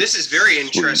 So this is very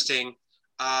interesting.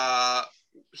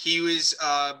 He was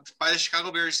by the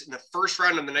Chicago Bears in the first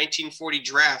round of the 1940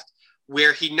 draft,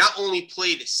 where he not only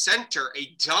played center,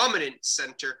 a dominant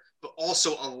center, but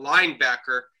also a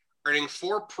linebacker, earning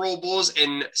 4 Pro Bowls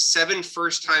and 7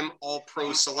 first-time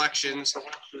All-Pro selections.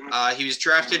 He was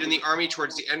drafted in the Army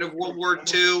towards the end of World War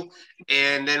II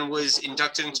and then was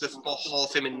inducted into the Football Hall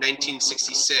of Fame in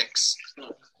 1966.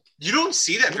 You don't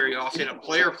see that very often, a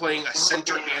player playing a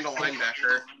center and a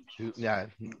linebacker. Yeah,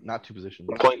 not 2 positions.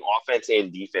 Playing offense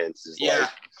and defense is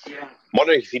I'm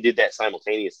wondering if he did that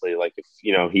simultaneously. Like if,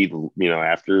 he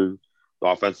after the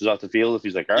offense was off the field, if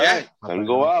he's like, all right, time to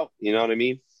go out. You know what I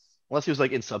mean? Unless he was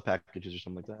like in sub packages or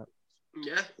something like that.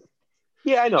 Yeah.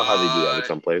 Yeah, I know how they do that with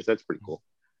some players. That's pretty cool.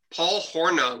 Paul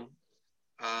Hornung.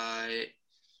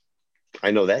 I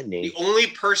know that name. The only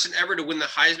person ever to win the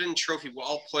Heisman Trophy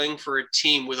while playing for a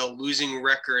team with a losing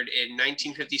record in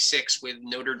 1956 with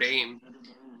Notre Dame.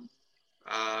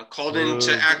 Called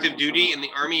into active duty in the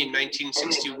Army in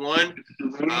 1961.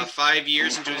 5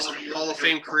 years into his Hall of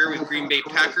Fame career with Green Bay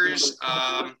Packers.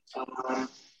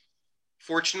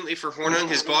 Fortunately for Hornung,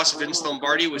 his boss, Vince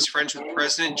Lombardi, was friends with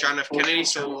President John F. Kennedy,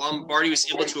 so Lombardi was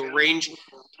able to arrange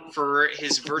for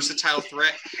his versatile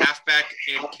threat, halfback,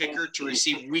 and kicker to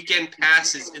receive weekend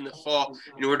passes in the fall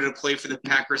in order to play for the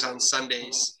Packers on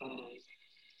Sundays.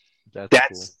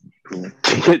 That's cool.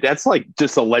 That's like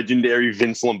just a legendary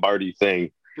Vince Lombardi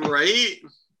thing. Right?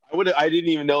 I didn't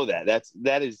even know that.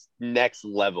 That is next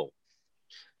level.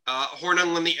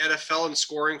 Hornung led the NFL in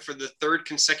scoring for the third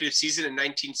consecutive season in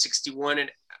 1961,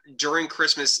 and during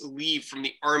Christmas leave from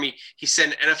the Army, he set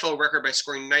an NFL record by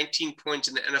scoring 19 points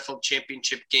in the NFL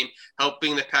championship game,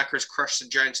 helping the Packers crush the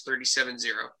Giants 37-0.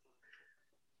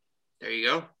 There you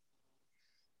go.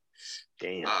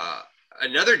 Damn.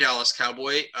 Another Dallas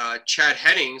Cowboy, Chad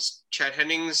Hennings. Chad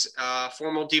Hennings,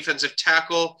 former defensive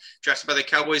tackle, drafted by the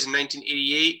Cowboys in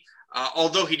 1988.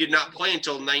 Although he did not play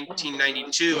until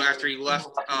 1992 after he left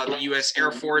the U.S.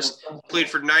 Air Force, played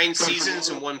for 9 seasons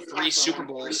and won 3 Super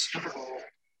Bowls.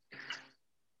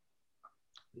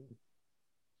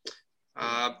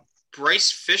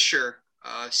 Bryce Fisher,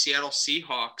 Seattle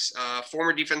Seahawks,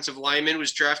 former defensive lineman,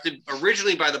 was drafted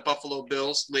originally by the Buffalo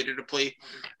Bills, later to play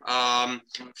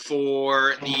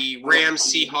for the Rams,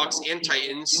 Seahawks, and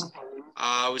Titans.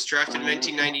 Was drafted in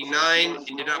 1999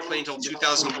 and did not play until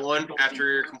 2001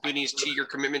 after completing his 2-year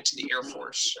commitment to the Air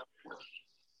Force.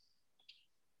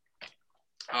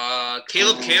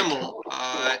 Caleb Campbell.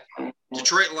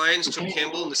 Detroit Lions took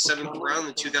Campbell in the 7th round in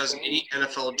the 2008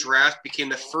 NFL Draft, became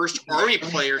the first Army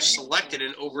player selected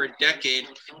in over a decade,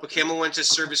 but Campbell went to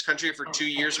serve his country for 2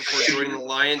 years before joining the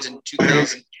Lions in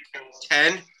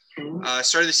 2010.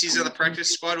 Started the season on the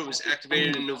practice squad, but was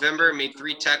activated in November and made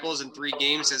 3 tackles in 3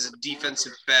 games as a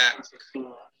defensive back.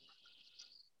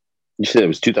 You said it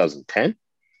was 2010?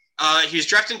 He was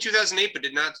drafted in 2008, but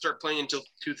did not start playing until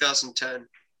 2010.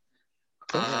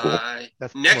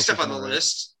 Next up on the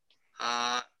list,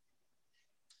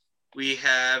 we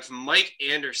have Mike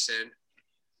Anderson.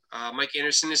 Mike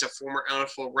Anderson is a former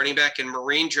NFL running back and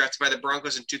Marine, drafted by the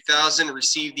Broncos in 2000,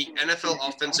 received the NFL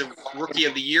Offensive Rookie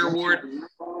of the Year award,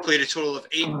 played a total of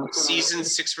 8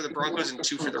 seasons, 6 for the Broncos and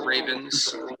 2 for the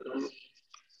Ravens.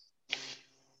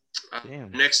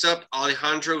 Next up,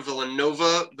 Alejandro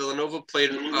Villanova. Villanova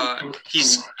played,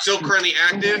 he's still currently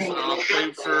active,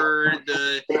 played for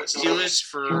the Steelers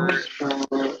for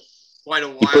quite a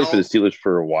while. He played for the Steelers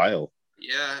for a while.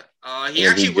 Yeah. He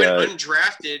actually went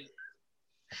undrafted,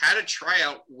 had a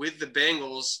tryout with the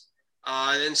Bengals,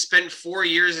 then spent 4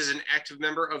 years as an active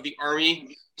member of the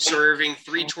Army, serving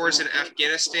 3 tours in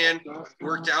Afghanistan,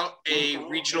 worked out a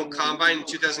regional combine in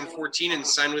 2014, and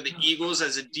signed with the Eagles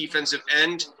as a defensive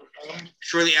end.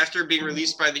 Shortly after being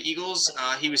released by the Eagles,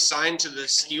 he was signed to the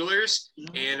Steelers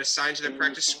and assigned to the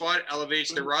practice squad, elevated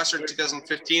to the roster in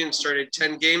 2015, and started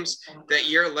 10 games that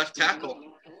year at left tackle.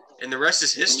 And the rest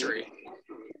is history.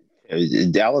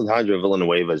 Alejandro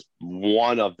Villanueva is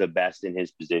one of the best in his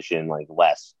position, like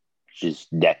last just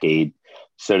decade.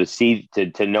 So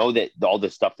to know that all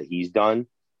the stuff that he's done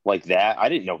like that, I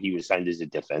didn't know he was signed as a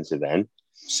defensive end.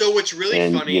 So what's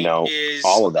really funny is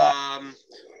all of that.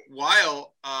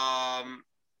 While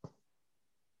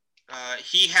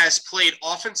he has played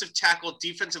offensive tackle,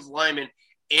 defensive lineman,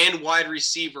 and wide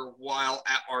receiver while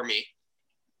at Army.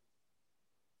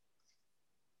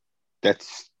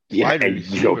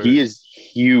 He is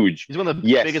huge. He's one of the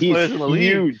biggest players in the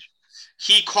league.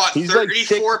 He caught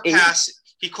 34 passes.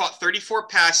 He caught 34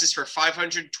 passes for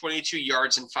 522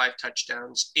 yards and 5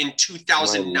 touchdowns in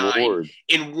 2009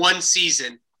 in one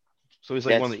season. So he's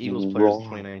like one of the Eagles players in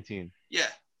 2019. Yeah.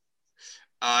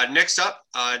 Next up,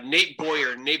 Nate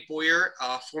Boyer. Nate Boyer,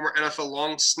 former NFL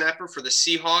long snapper for the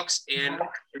Seahawks and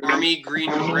Army Green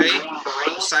Beret,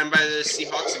 signed by the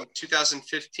Seahawks in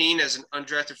 2015 as an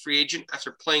undrafted free agent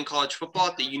after playing college football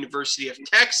at the University of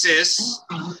Texas.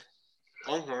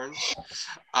 Longhorns.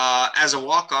 As a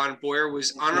walk-on, Boyer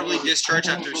was honorably discharged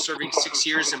after serving 6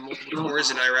 years in multiple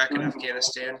tours in Iraq and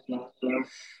Afghanistan.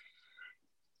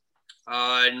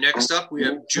 Next up, we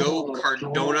have Joe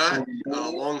Cardona,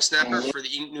 long snapper for the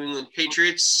New England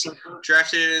Patriots,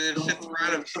 drafted in the 5th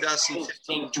round of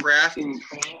 2015 draft.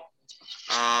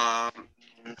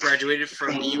 Graduated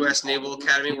from the U.S. Naval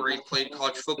Academy, where he played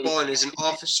college football, and is an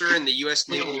officer in the U.S.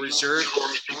 Naval Reserve.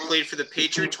 He played for the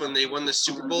Patriots when they won the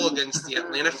Super Bowl against the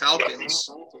Atlanta Falcons.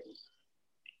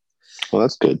 Well,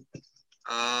 that's good.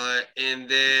 And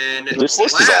then this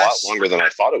list is a lot longer than I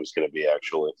thought it was going to be,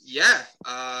 actually. Yeah.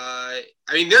 I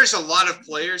mean, there's a lot of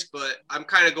players, but I'm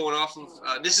kind of going off of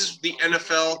this is the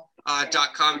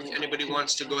NFL.com. If anybody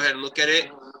wants to go ahead and look at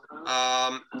it.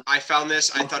 I found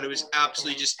this. I thought it was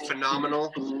absolutely just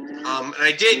phenomenal. And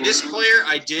I did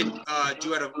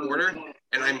do out of order.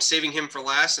 and I'm saving him for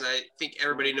last, and I think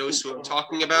everybody knows who I'm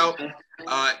talking about.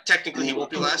 Technically, he won't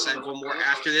be last. I have one more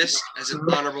after this as an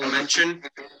honorable mention.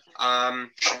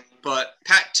 But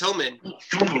Pat Tillman,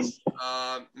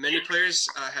 many players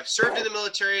have served in the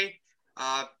military.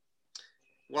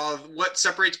 While what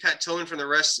separates Pat Tillman from the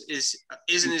rest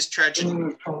isn't his tragic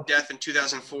death in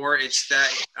 2004, it's that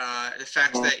the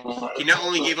fact that he not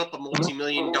only gave up a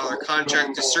multi-million-dollar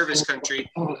contract to serve his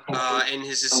country, and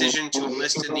his decision to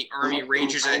enlist in the Army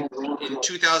Rangers in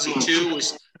 2002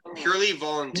 was purely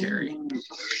voluntary.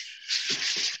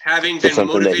 Having been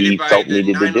motivated by the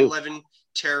 9/11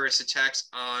 terrorist attacks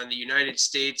on the United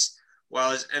States,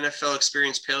 while his NFL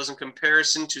experience pales in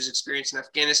comparison to his experience in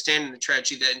Afghanistan and the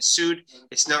tragedy that ensued,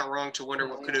 it's not wrong to wonder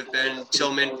what could have been.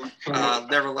 Tillman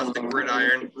never left the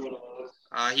gridiron.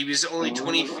 He was only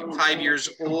 25 years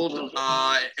old,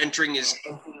 entering his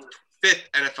 5th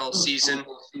NFL season.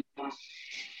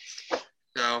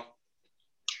 So,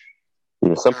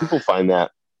 some people find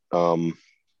that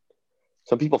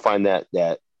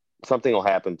that something will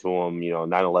happen to them.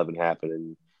 9/11 happened,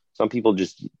 and some people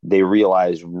they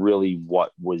realize really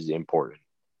what was important.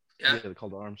 Yeah, they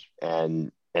called to arms.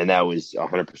 And that was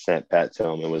 100% Pat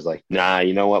Tillman. It was like, nah,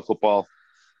 you know what, football,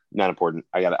 not important.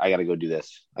 I gotta go do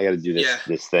this. I gotta do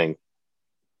this thing.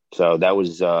 So that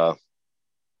was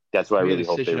that's why I really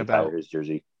hope they retire his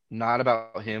jersey. Not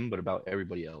about him, but about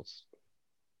everybody else.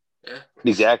 Yeah,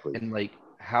 exactly. And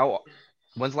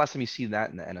when's the last time you see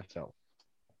that in the NFL?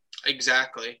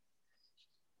 Exactly.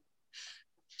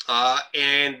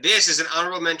 And this is an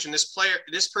honorable mention.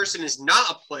 This person is not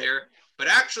a player, but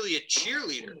actually a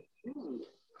cheerleader.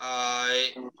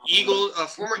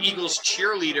 Former Eagles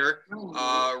cheerleader,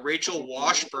 Rachel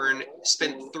Washburn,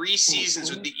 spent 3 seasons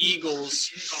with the Eagles.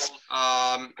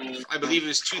 I believe it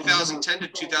was 2010 to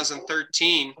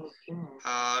 2013.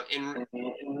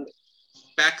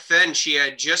 Back then, she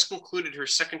had just concluded her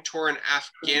second tour in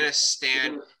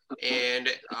Afghanistan, and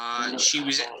she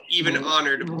was even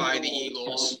honored by the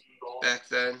Eagles back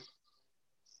then.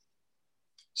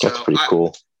 That's pretty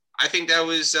cool. I think that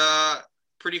was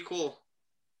pretty cool.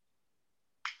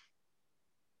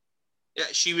 Yeah,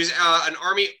 she was an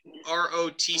Army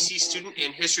ROTC student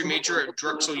and history major at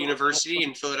Drexel University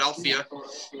in Philadelphia,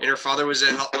 and her father was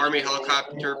an Army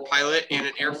helicopter pilot and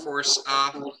an Air Force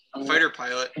fighter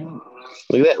pilot.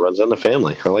 Look at that, runs on the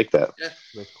family. I like that. Yeah,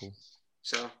 that's cool.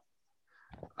 So,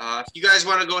 if you guys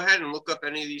want to go ahead and look up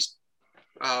any of these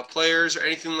players or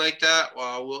anything like that,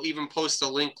 we'll even post a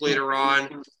link later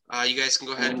on. You guys can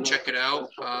go ahead and check it out.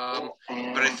 But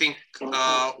I think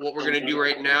what we're going to do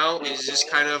right now is just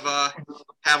kind of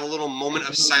have a little moment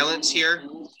of silence here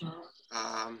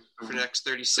for the next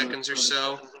 30 seconds or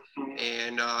so.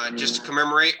 And just to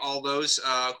commemorate all those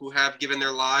who have given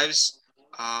their lives.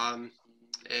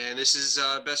 And this is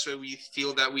the best way we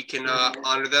feel that we can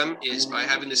honor them is by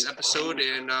having this episode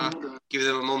and give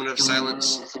them a moment of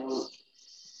silence.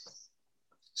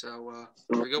 So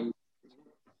here we go.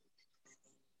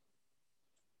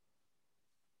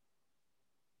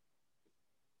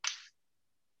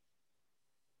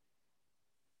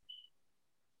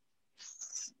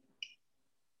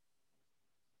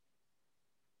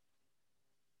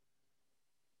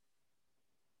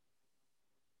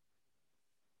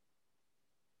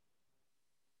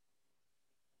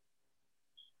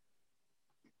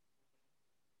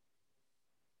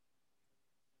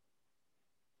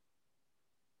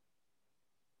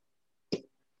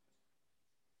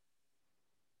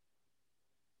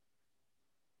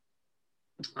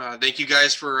 Thank you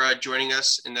guys for joining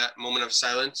us in that moment of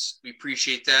silence. We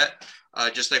appreciate that,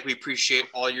 just like we appreciate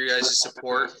all your guys'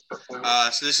 support.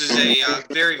 So this is a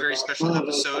very, very special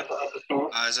episode,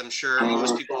 as I'm sure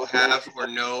most people have or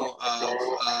know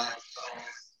of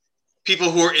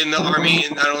people who are in the Army,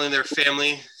 and not only their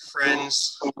family,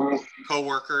 friends,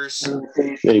 co-workers.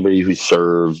 Anybody who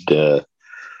served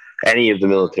any of the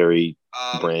military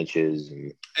branches.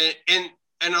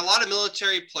 And a lot of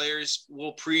military players will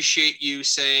appreciate you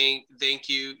saying thank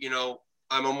you,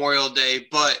 on Memorial Day.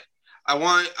 But I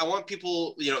want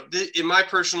people, in my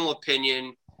personal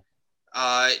opinion,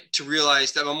 to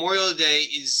realize that Memorial Day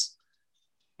is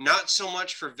not so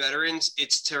much for veterans;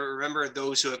 it's to remember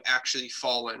those who have actually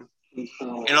fallen.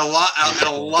 And a lot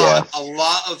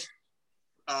of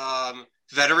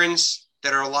veterans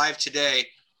that are alive today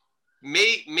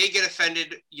may get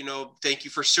offended. Thank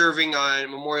you for serving on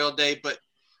Memorial Day, but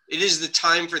it is the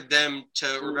time for them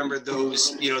to remember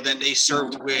those, that they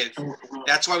served with.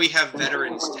 That's why we have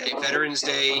Veterans Day. Veterans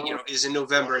Day, is in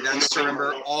November. That's to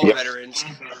remember all veterans.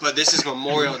 But this is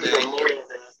Memorial Day.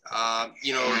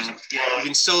 You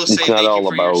can still say thank you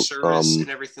for your service and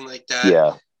everything like that.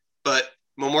 Yeah. But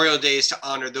Memorial Day is to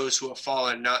honor those who have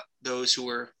fallen, not those who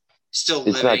are still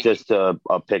living. It's not just a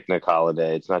picnic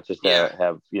holiday. It's not just Yeah. to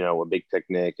have, a big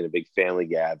picnic and a big family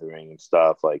gathering and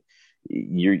stuff. Like,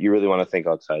 you really want to think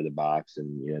outside the box.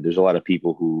 And, there's a lot of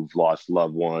people who've lost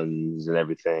loved ones and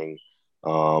everything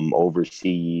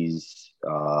overseas,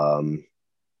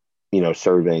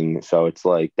 serving. So it's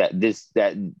like that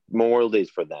Memorial Day is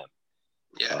for them.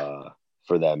 Yeah.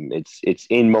 For them, it's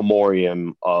in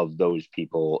memoriam of those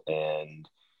people, and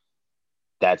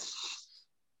that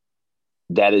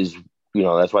is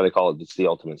that's why they call it the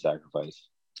ultimate sacrifice.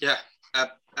 Yeah,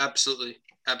 absolutely.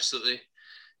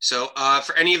 So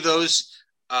for any of those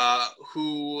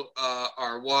who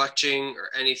are watching or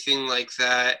anything like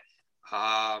that,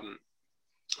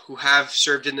 who have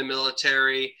served in the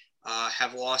military,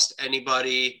 have lost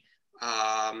anybody,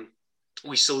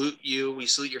 we salute you. We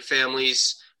salute your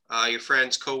families, your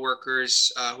friends,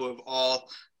 coworkers who have all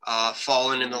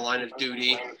fallen in the line of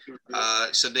duty.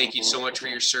 So thank you so much for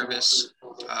your service.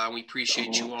 We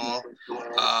appreciate you all.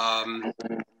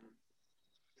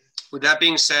 With that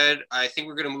being said, I think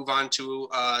we're going to move on to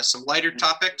some lighter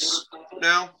topics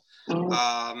now.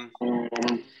 How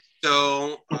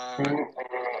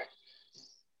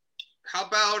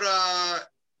about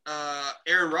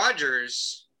Aaron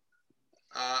Rodgers?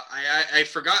 I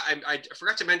forgot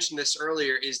to mention this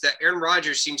earlier, is that Aaron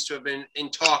Rodgers seems to have been in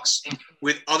talks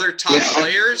with other top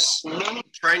players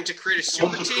trying to create a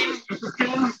super team.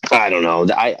 I don't know.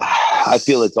 I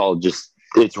feel it's all just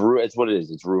it's what it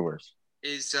is. It's rumors.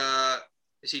 Is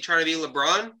he trying to be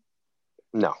LeBron?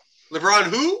 No. LeBron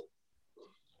who?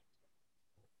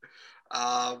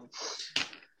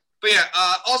 But yeah,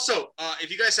 also, if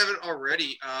you guys haven't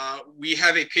already, we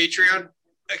have a Patreon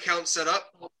account set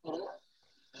up.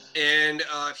 And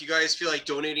if you guys feel like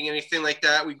donating anything like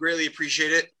that, we greatly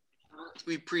appreciate it.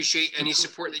 We appreciate any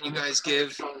support that you guys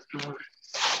give.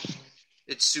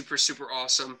 It's super, super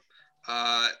awesome.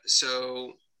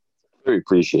 So very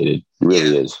appreciated. It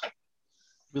really is.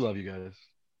 We love you guys.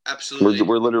 Absolutely.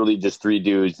 We're literally just three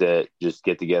dudes that just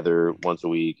get together once a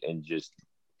week and just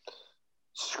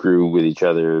screw with each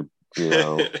other,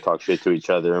 talk shit to each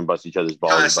other and bust each other's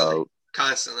balls about.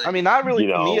 Constantly. I mean, not really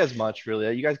me as much,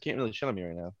 really. You guys can't really shit on me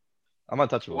right now. I'm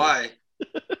untouchable. Why?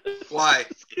 Why?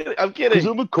 I'm kidding.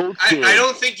 I'm a coach. I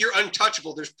don't think you're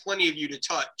untouchable. There's plenty of you to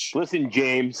touch. Listen,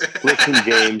 James. Shut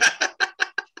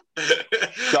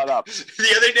up.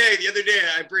 The other day,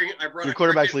 I brought your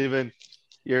quarterback's leaving.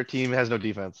 Your team has no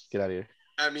defense. Get out of here.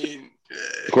 I mean,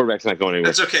 the quarterback's not going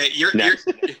anywhere. That's okay. You're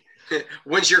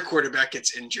once your quarterback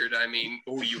gets injured, I mean,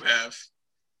 who do you have?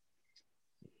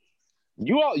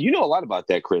 You know a lot about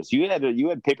that, Chris. You had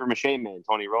paper mache man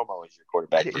Tony Romo as your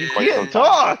quarterback. You can't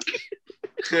talk.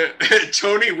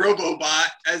 Tony Robobot,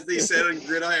 as they said on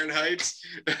Gridiron Heights.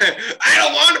 I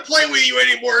don't want to play with you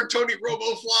anymore, Tony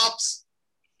Robo Flops.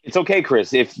 It's okay,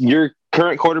 Chris. If your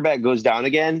current quarterback goes down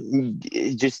again,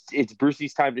 it's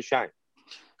Brucey's time to shine.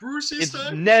 Brucey's it's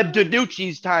time? Ned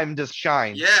DiNucci's time to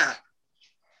shine. Yeah.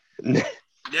 Yeah.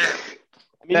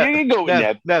 I mean, you can go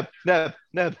with Neb.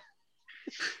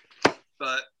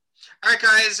 But, all right,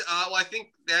 guys. Well, I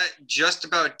think that just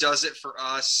about does it for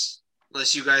us.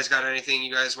 Unless you guys got anything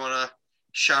you guys want to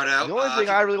shout out. The only thing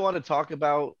I really want to talk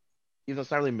about, even though it's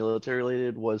not really military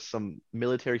related, was some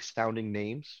military sounding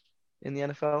names in the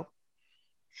NFL,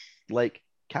 like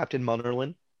Captain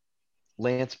Munnerlyn,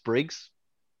 Lance Briggs,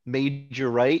 Major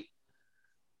Wright.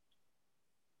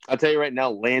 I'll tell you right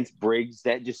now, Lance Briggs,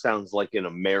 that just sounds like an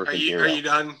American hero. Are you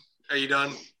done?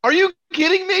 Are you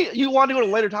kidding me? You want to go to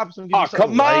later topics? Oh,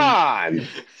 come on.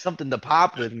 Something to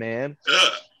pop with, man.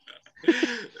 I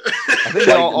think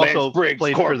they also Briggs,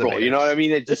 played Corporal, for the. You know what I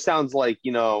mean? It just sounds like,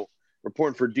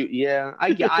 reporting for duty. Yeah,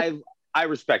 I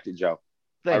respect it, Joe.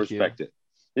 I respect it.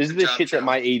 This is the shit that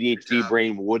my ADHD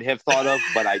brain would have thought of,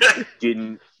 but I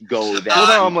didn't go that. Well,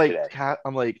 no,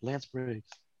 I'm like Lance Briggs,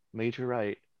 Major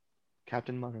Wright,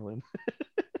 Captain Munnerlyn.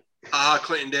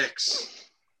 Clinton Dix.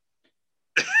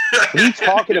 What are you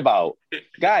talking about?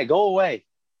 Guy, go away.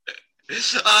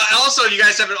 Also, if you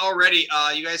guys haven't already,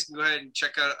 you guys can go ahead and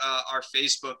check out our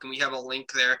Facebook, and we have a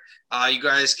link there. You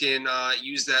guys can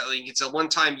use that link. It's a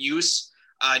one-time use,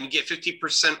 and you get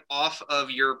 50% off of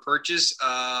your purchase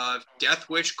of Death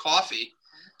Wish coffee.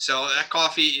 So that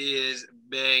coffee is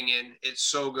banging. It's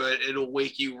so good. It'll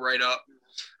wake you right up.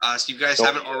 So if you guys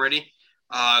haven't already,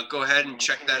 go ahead and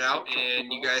check that out,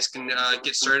 and you guys can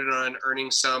get started on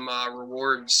earning some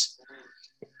rewards.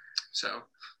 So,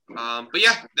 but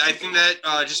yeah, I think that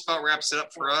just about wraps it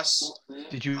up for us.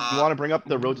 Did you want to bring up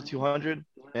the Road to 200?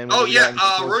 And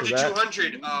Road to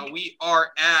 200. We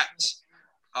are at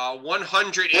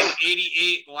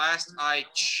 188 last I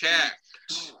checked.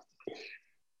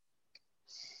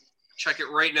 Check it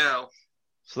right now.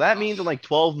 So that means in like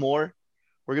 12 more,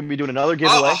 we're going to be doing another Oh,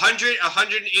 giveaway.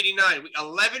 189.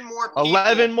 11 more people.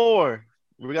 11 more.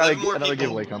 We got 11 more another people.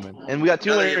 giveaway coming. And we got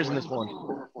 2 Another winners in giveaway. this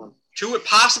one. Two,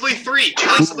 possibly three.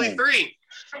 Possibly three.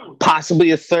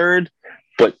 Possibly a third,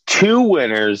 but 2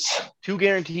 winners. 2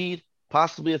 guaranteed,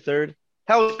 possibly a third.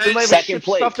 Hell, we might Second ship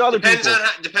place. stuff to other Depends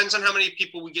people. on how many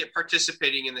people we get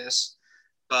participating in this.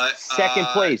 But Second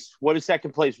place. What does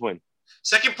second place win?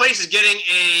 Second place is getting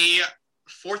a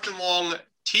Fourth and Long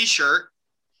T-shirt.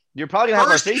 You're probably going to have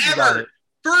our First faces on ever. it.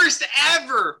 First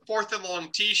ever Fourth and Long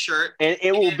T-shirt. And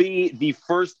it will be the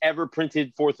first ever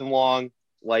printed Fourth and Long.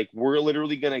 Like, we're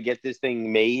literally going to get this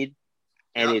thing made,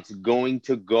 and Yep. it's going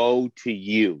to go to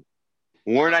you.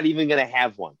 We're not even going to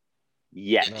have one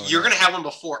yet, No. You're gonna have one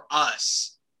before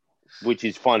us. which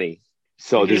is funny.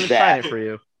 So We can there's even sign that. it for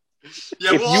you.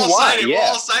 Yeah, If we'll you all want, sign it. We'll yeah.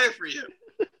 all sign it for you.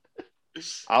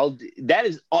 That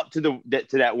is up to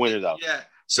that winner though. Yeah.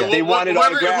 So If they want it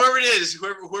whoever autographed- it is,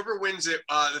 whoever wins it,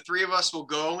 the three of us will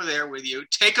go over there with you,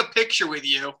 take a picture with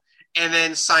you, and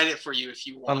then sign it for you if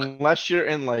you want. Unless you're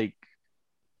in like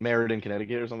Meriden,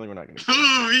 Connecticut or something, we're not going to.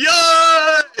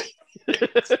 Yeah!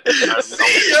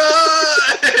 See ya!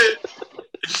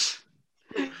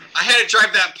 I had to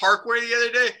drive that parkway the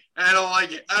other day, and I don't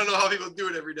like it. I don't know how people do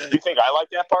it every day. You think I like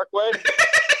that Parkway?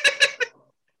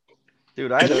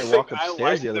 Dude, I had Do you to think walk I upstairs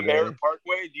like the other the day. Merritt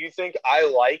Parkway? Do you think I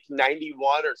like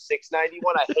 91 or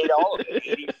 691? I hate all of it.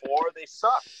 84, they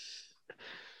suck.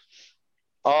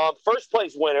 First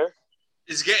place winner.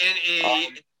 Is getting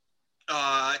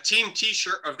a team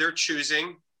T-shirt of their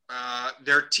choosing.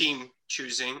 Their team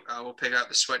choosing. We'll pick out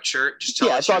the sweatshirt. Just tell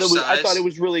us your size. I thought it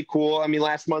was really cool. I mean,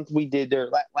 last month we did their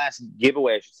last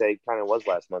giveaway. I should say, kind of was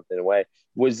last month in a way.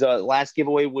 Was last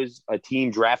giveaway was a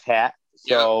team draft hat.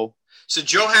 So So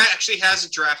Joe actually has a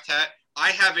draft hat.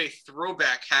 I have a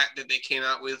throwback hat that they came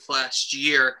out with last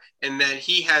year, and then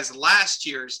he has last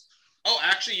year's. Oh,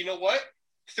 actually, you know what?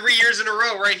 3 years in a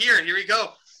row, right here. Here we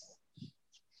go.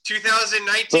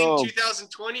 2019, Boom.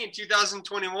 2020, and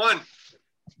 2021.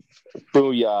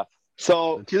 booyah.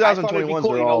 So The 2021s cool.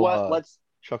 were You know all, what? Let's.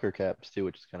 Trucker caps too,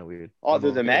 which is kind of weird. Oh,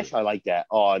 they're the mesh. I like that.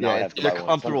 Oh no, I Yeah, have to they're buy one.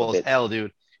 comfortable Son of a as bitch. hell,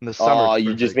 dude. In the summer. Oh, it's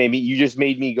you just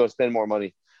made me go spend more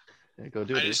money. Yeah, go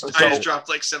do I it. just, dude. I just dropped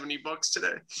like $70 today.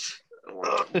 I don't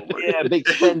want more money. Yeah, big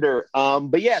spender.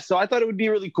 But yeah, so I thought it would be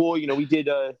really cool. You know, we did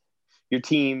your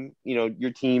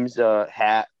team's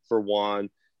hat for one.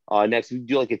 Next we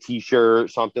do like a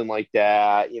T-shirt, something like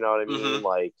that. You know what I mean? Mhm.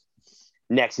 Like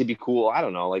next it'd be cool. I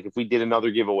don't know, like if we did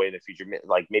another giveaway in the future,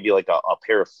 like maybe like a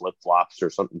pair of flip flops or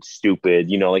something stupid.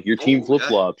 You know, like your team Oh, flip yeah.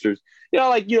 flops or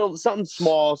something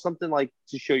small, something like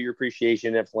to show your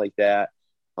appreciation, something like that.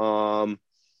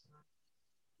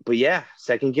 But yeah,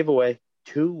 second giveaway,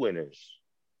 2 winners.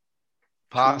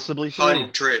 Possibly three.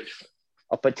 100.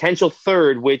 A potential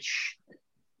third, which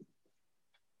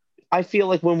I feel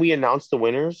like when we announce the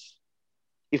winners,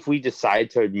 if we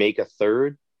decide to make a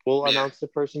third, we'll Yeah. announce the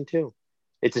person too.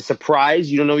 It's a surprise.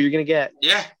 You don't know what you're going to get.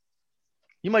 Yeah.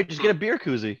 You might just get a beer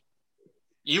koozie.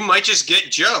 You might just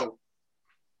get Joe.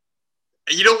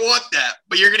 You don't want that,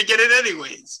 but you're going to get it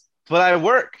anyways. But I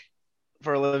work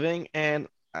for a living and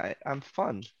I'm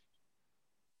fun.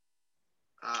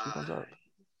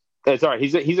 It's all right.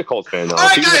 He's a Colts fan, though. All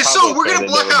right, If he was a guys, so Cowboys we're fan, going to then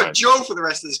block never out mind. Joe for the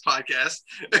rest of this podcast.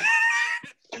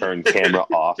 Turn camera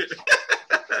off.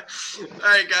 All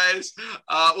right, guys.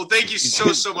 Well, thank you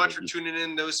so much for tuning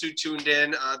in. Those who tuned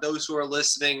in, those who are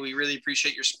listening, we really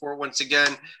appreciate your support once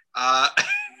again.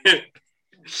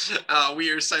 We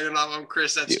are signing off. I'm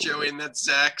Chris. That's Joey, and that's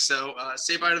Zach. So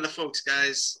say bye to the folks,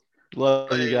 guys.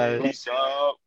 Love you guys. Peace out.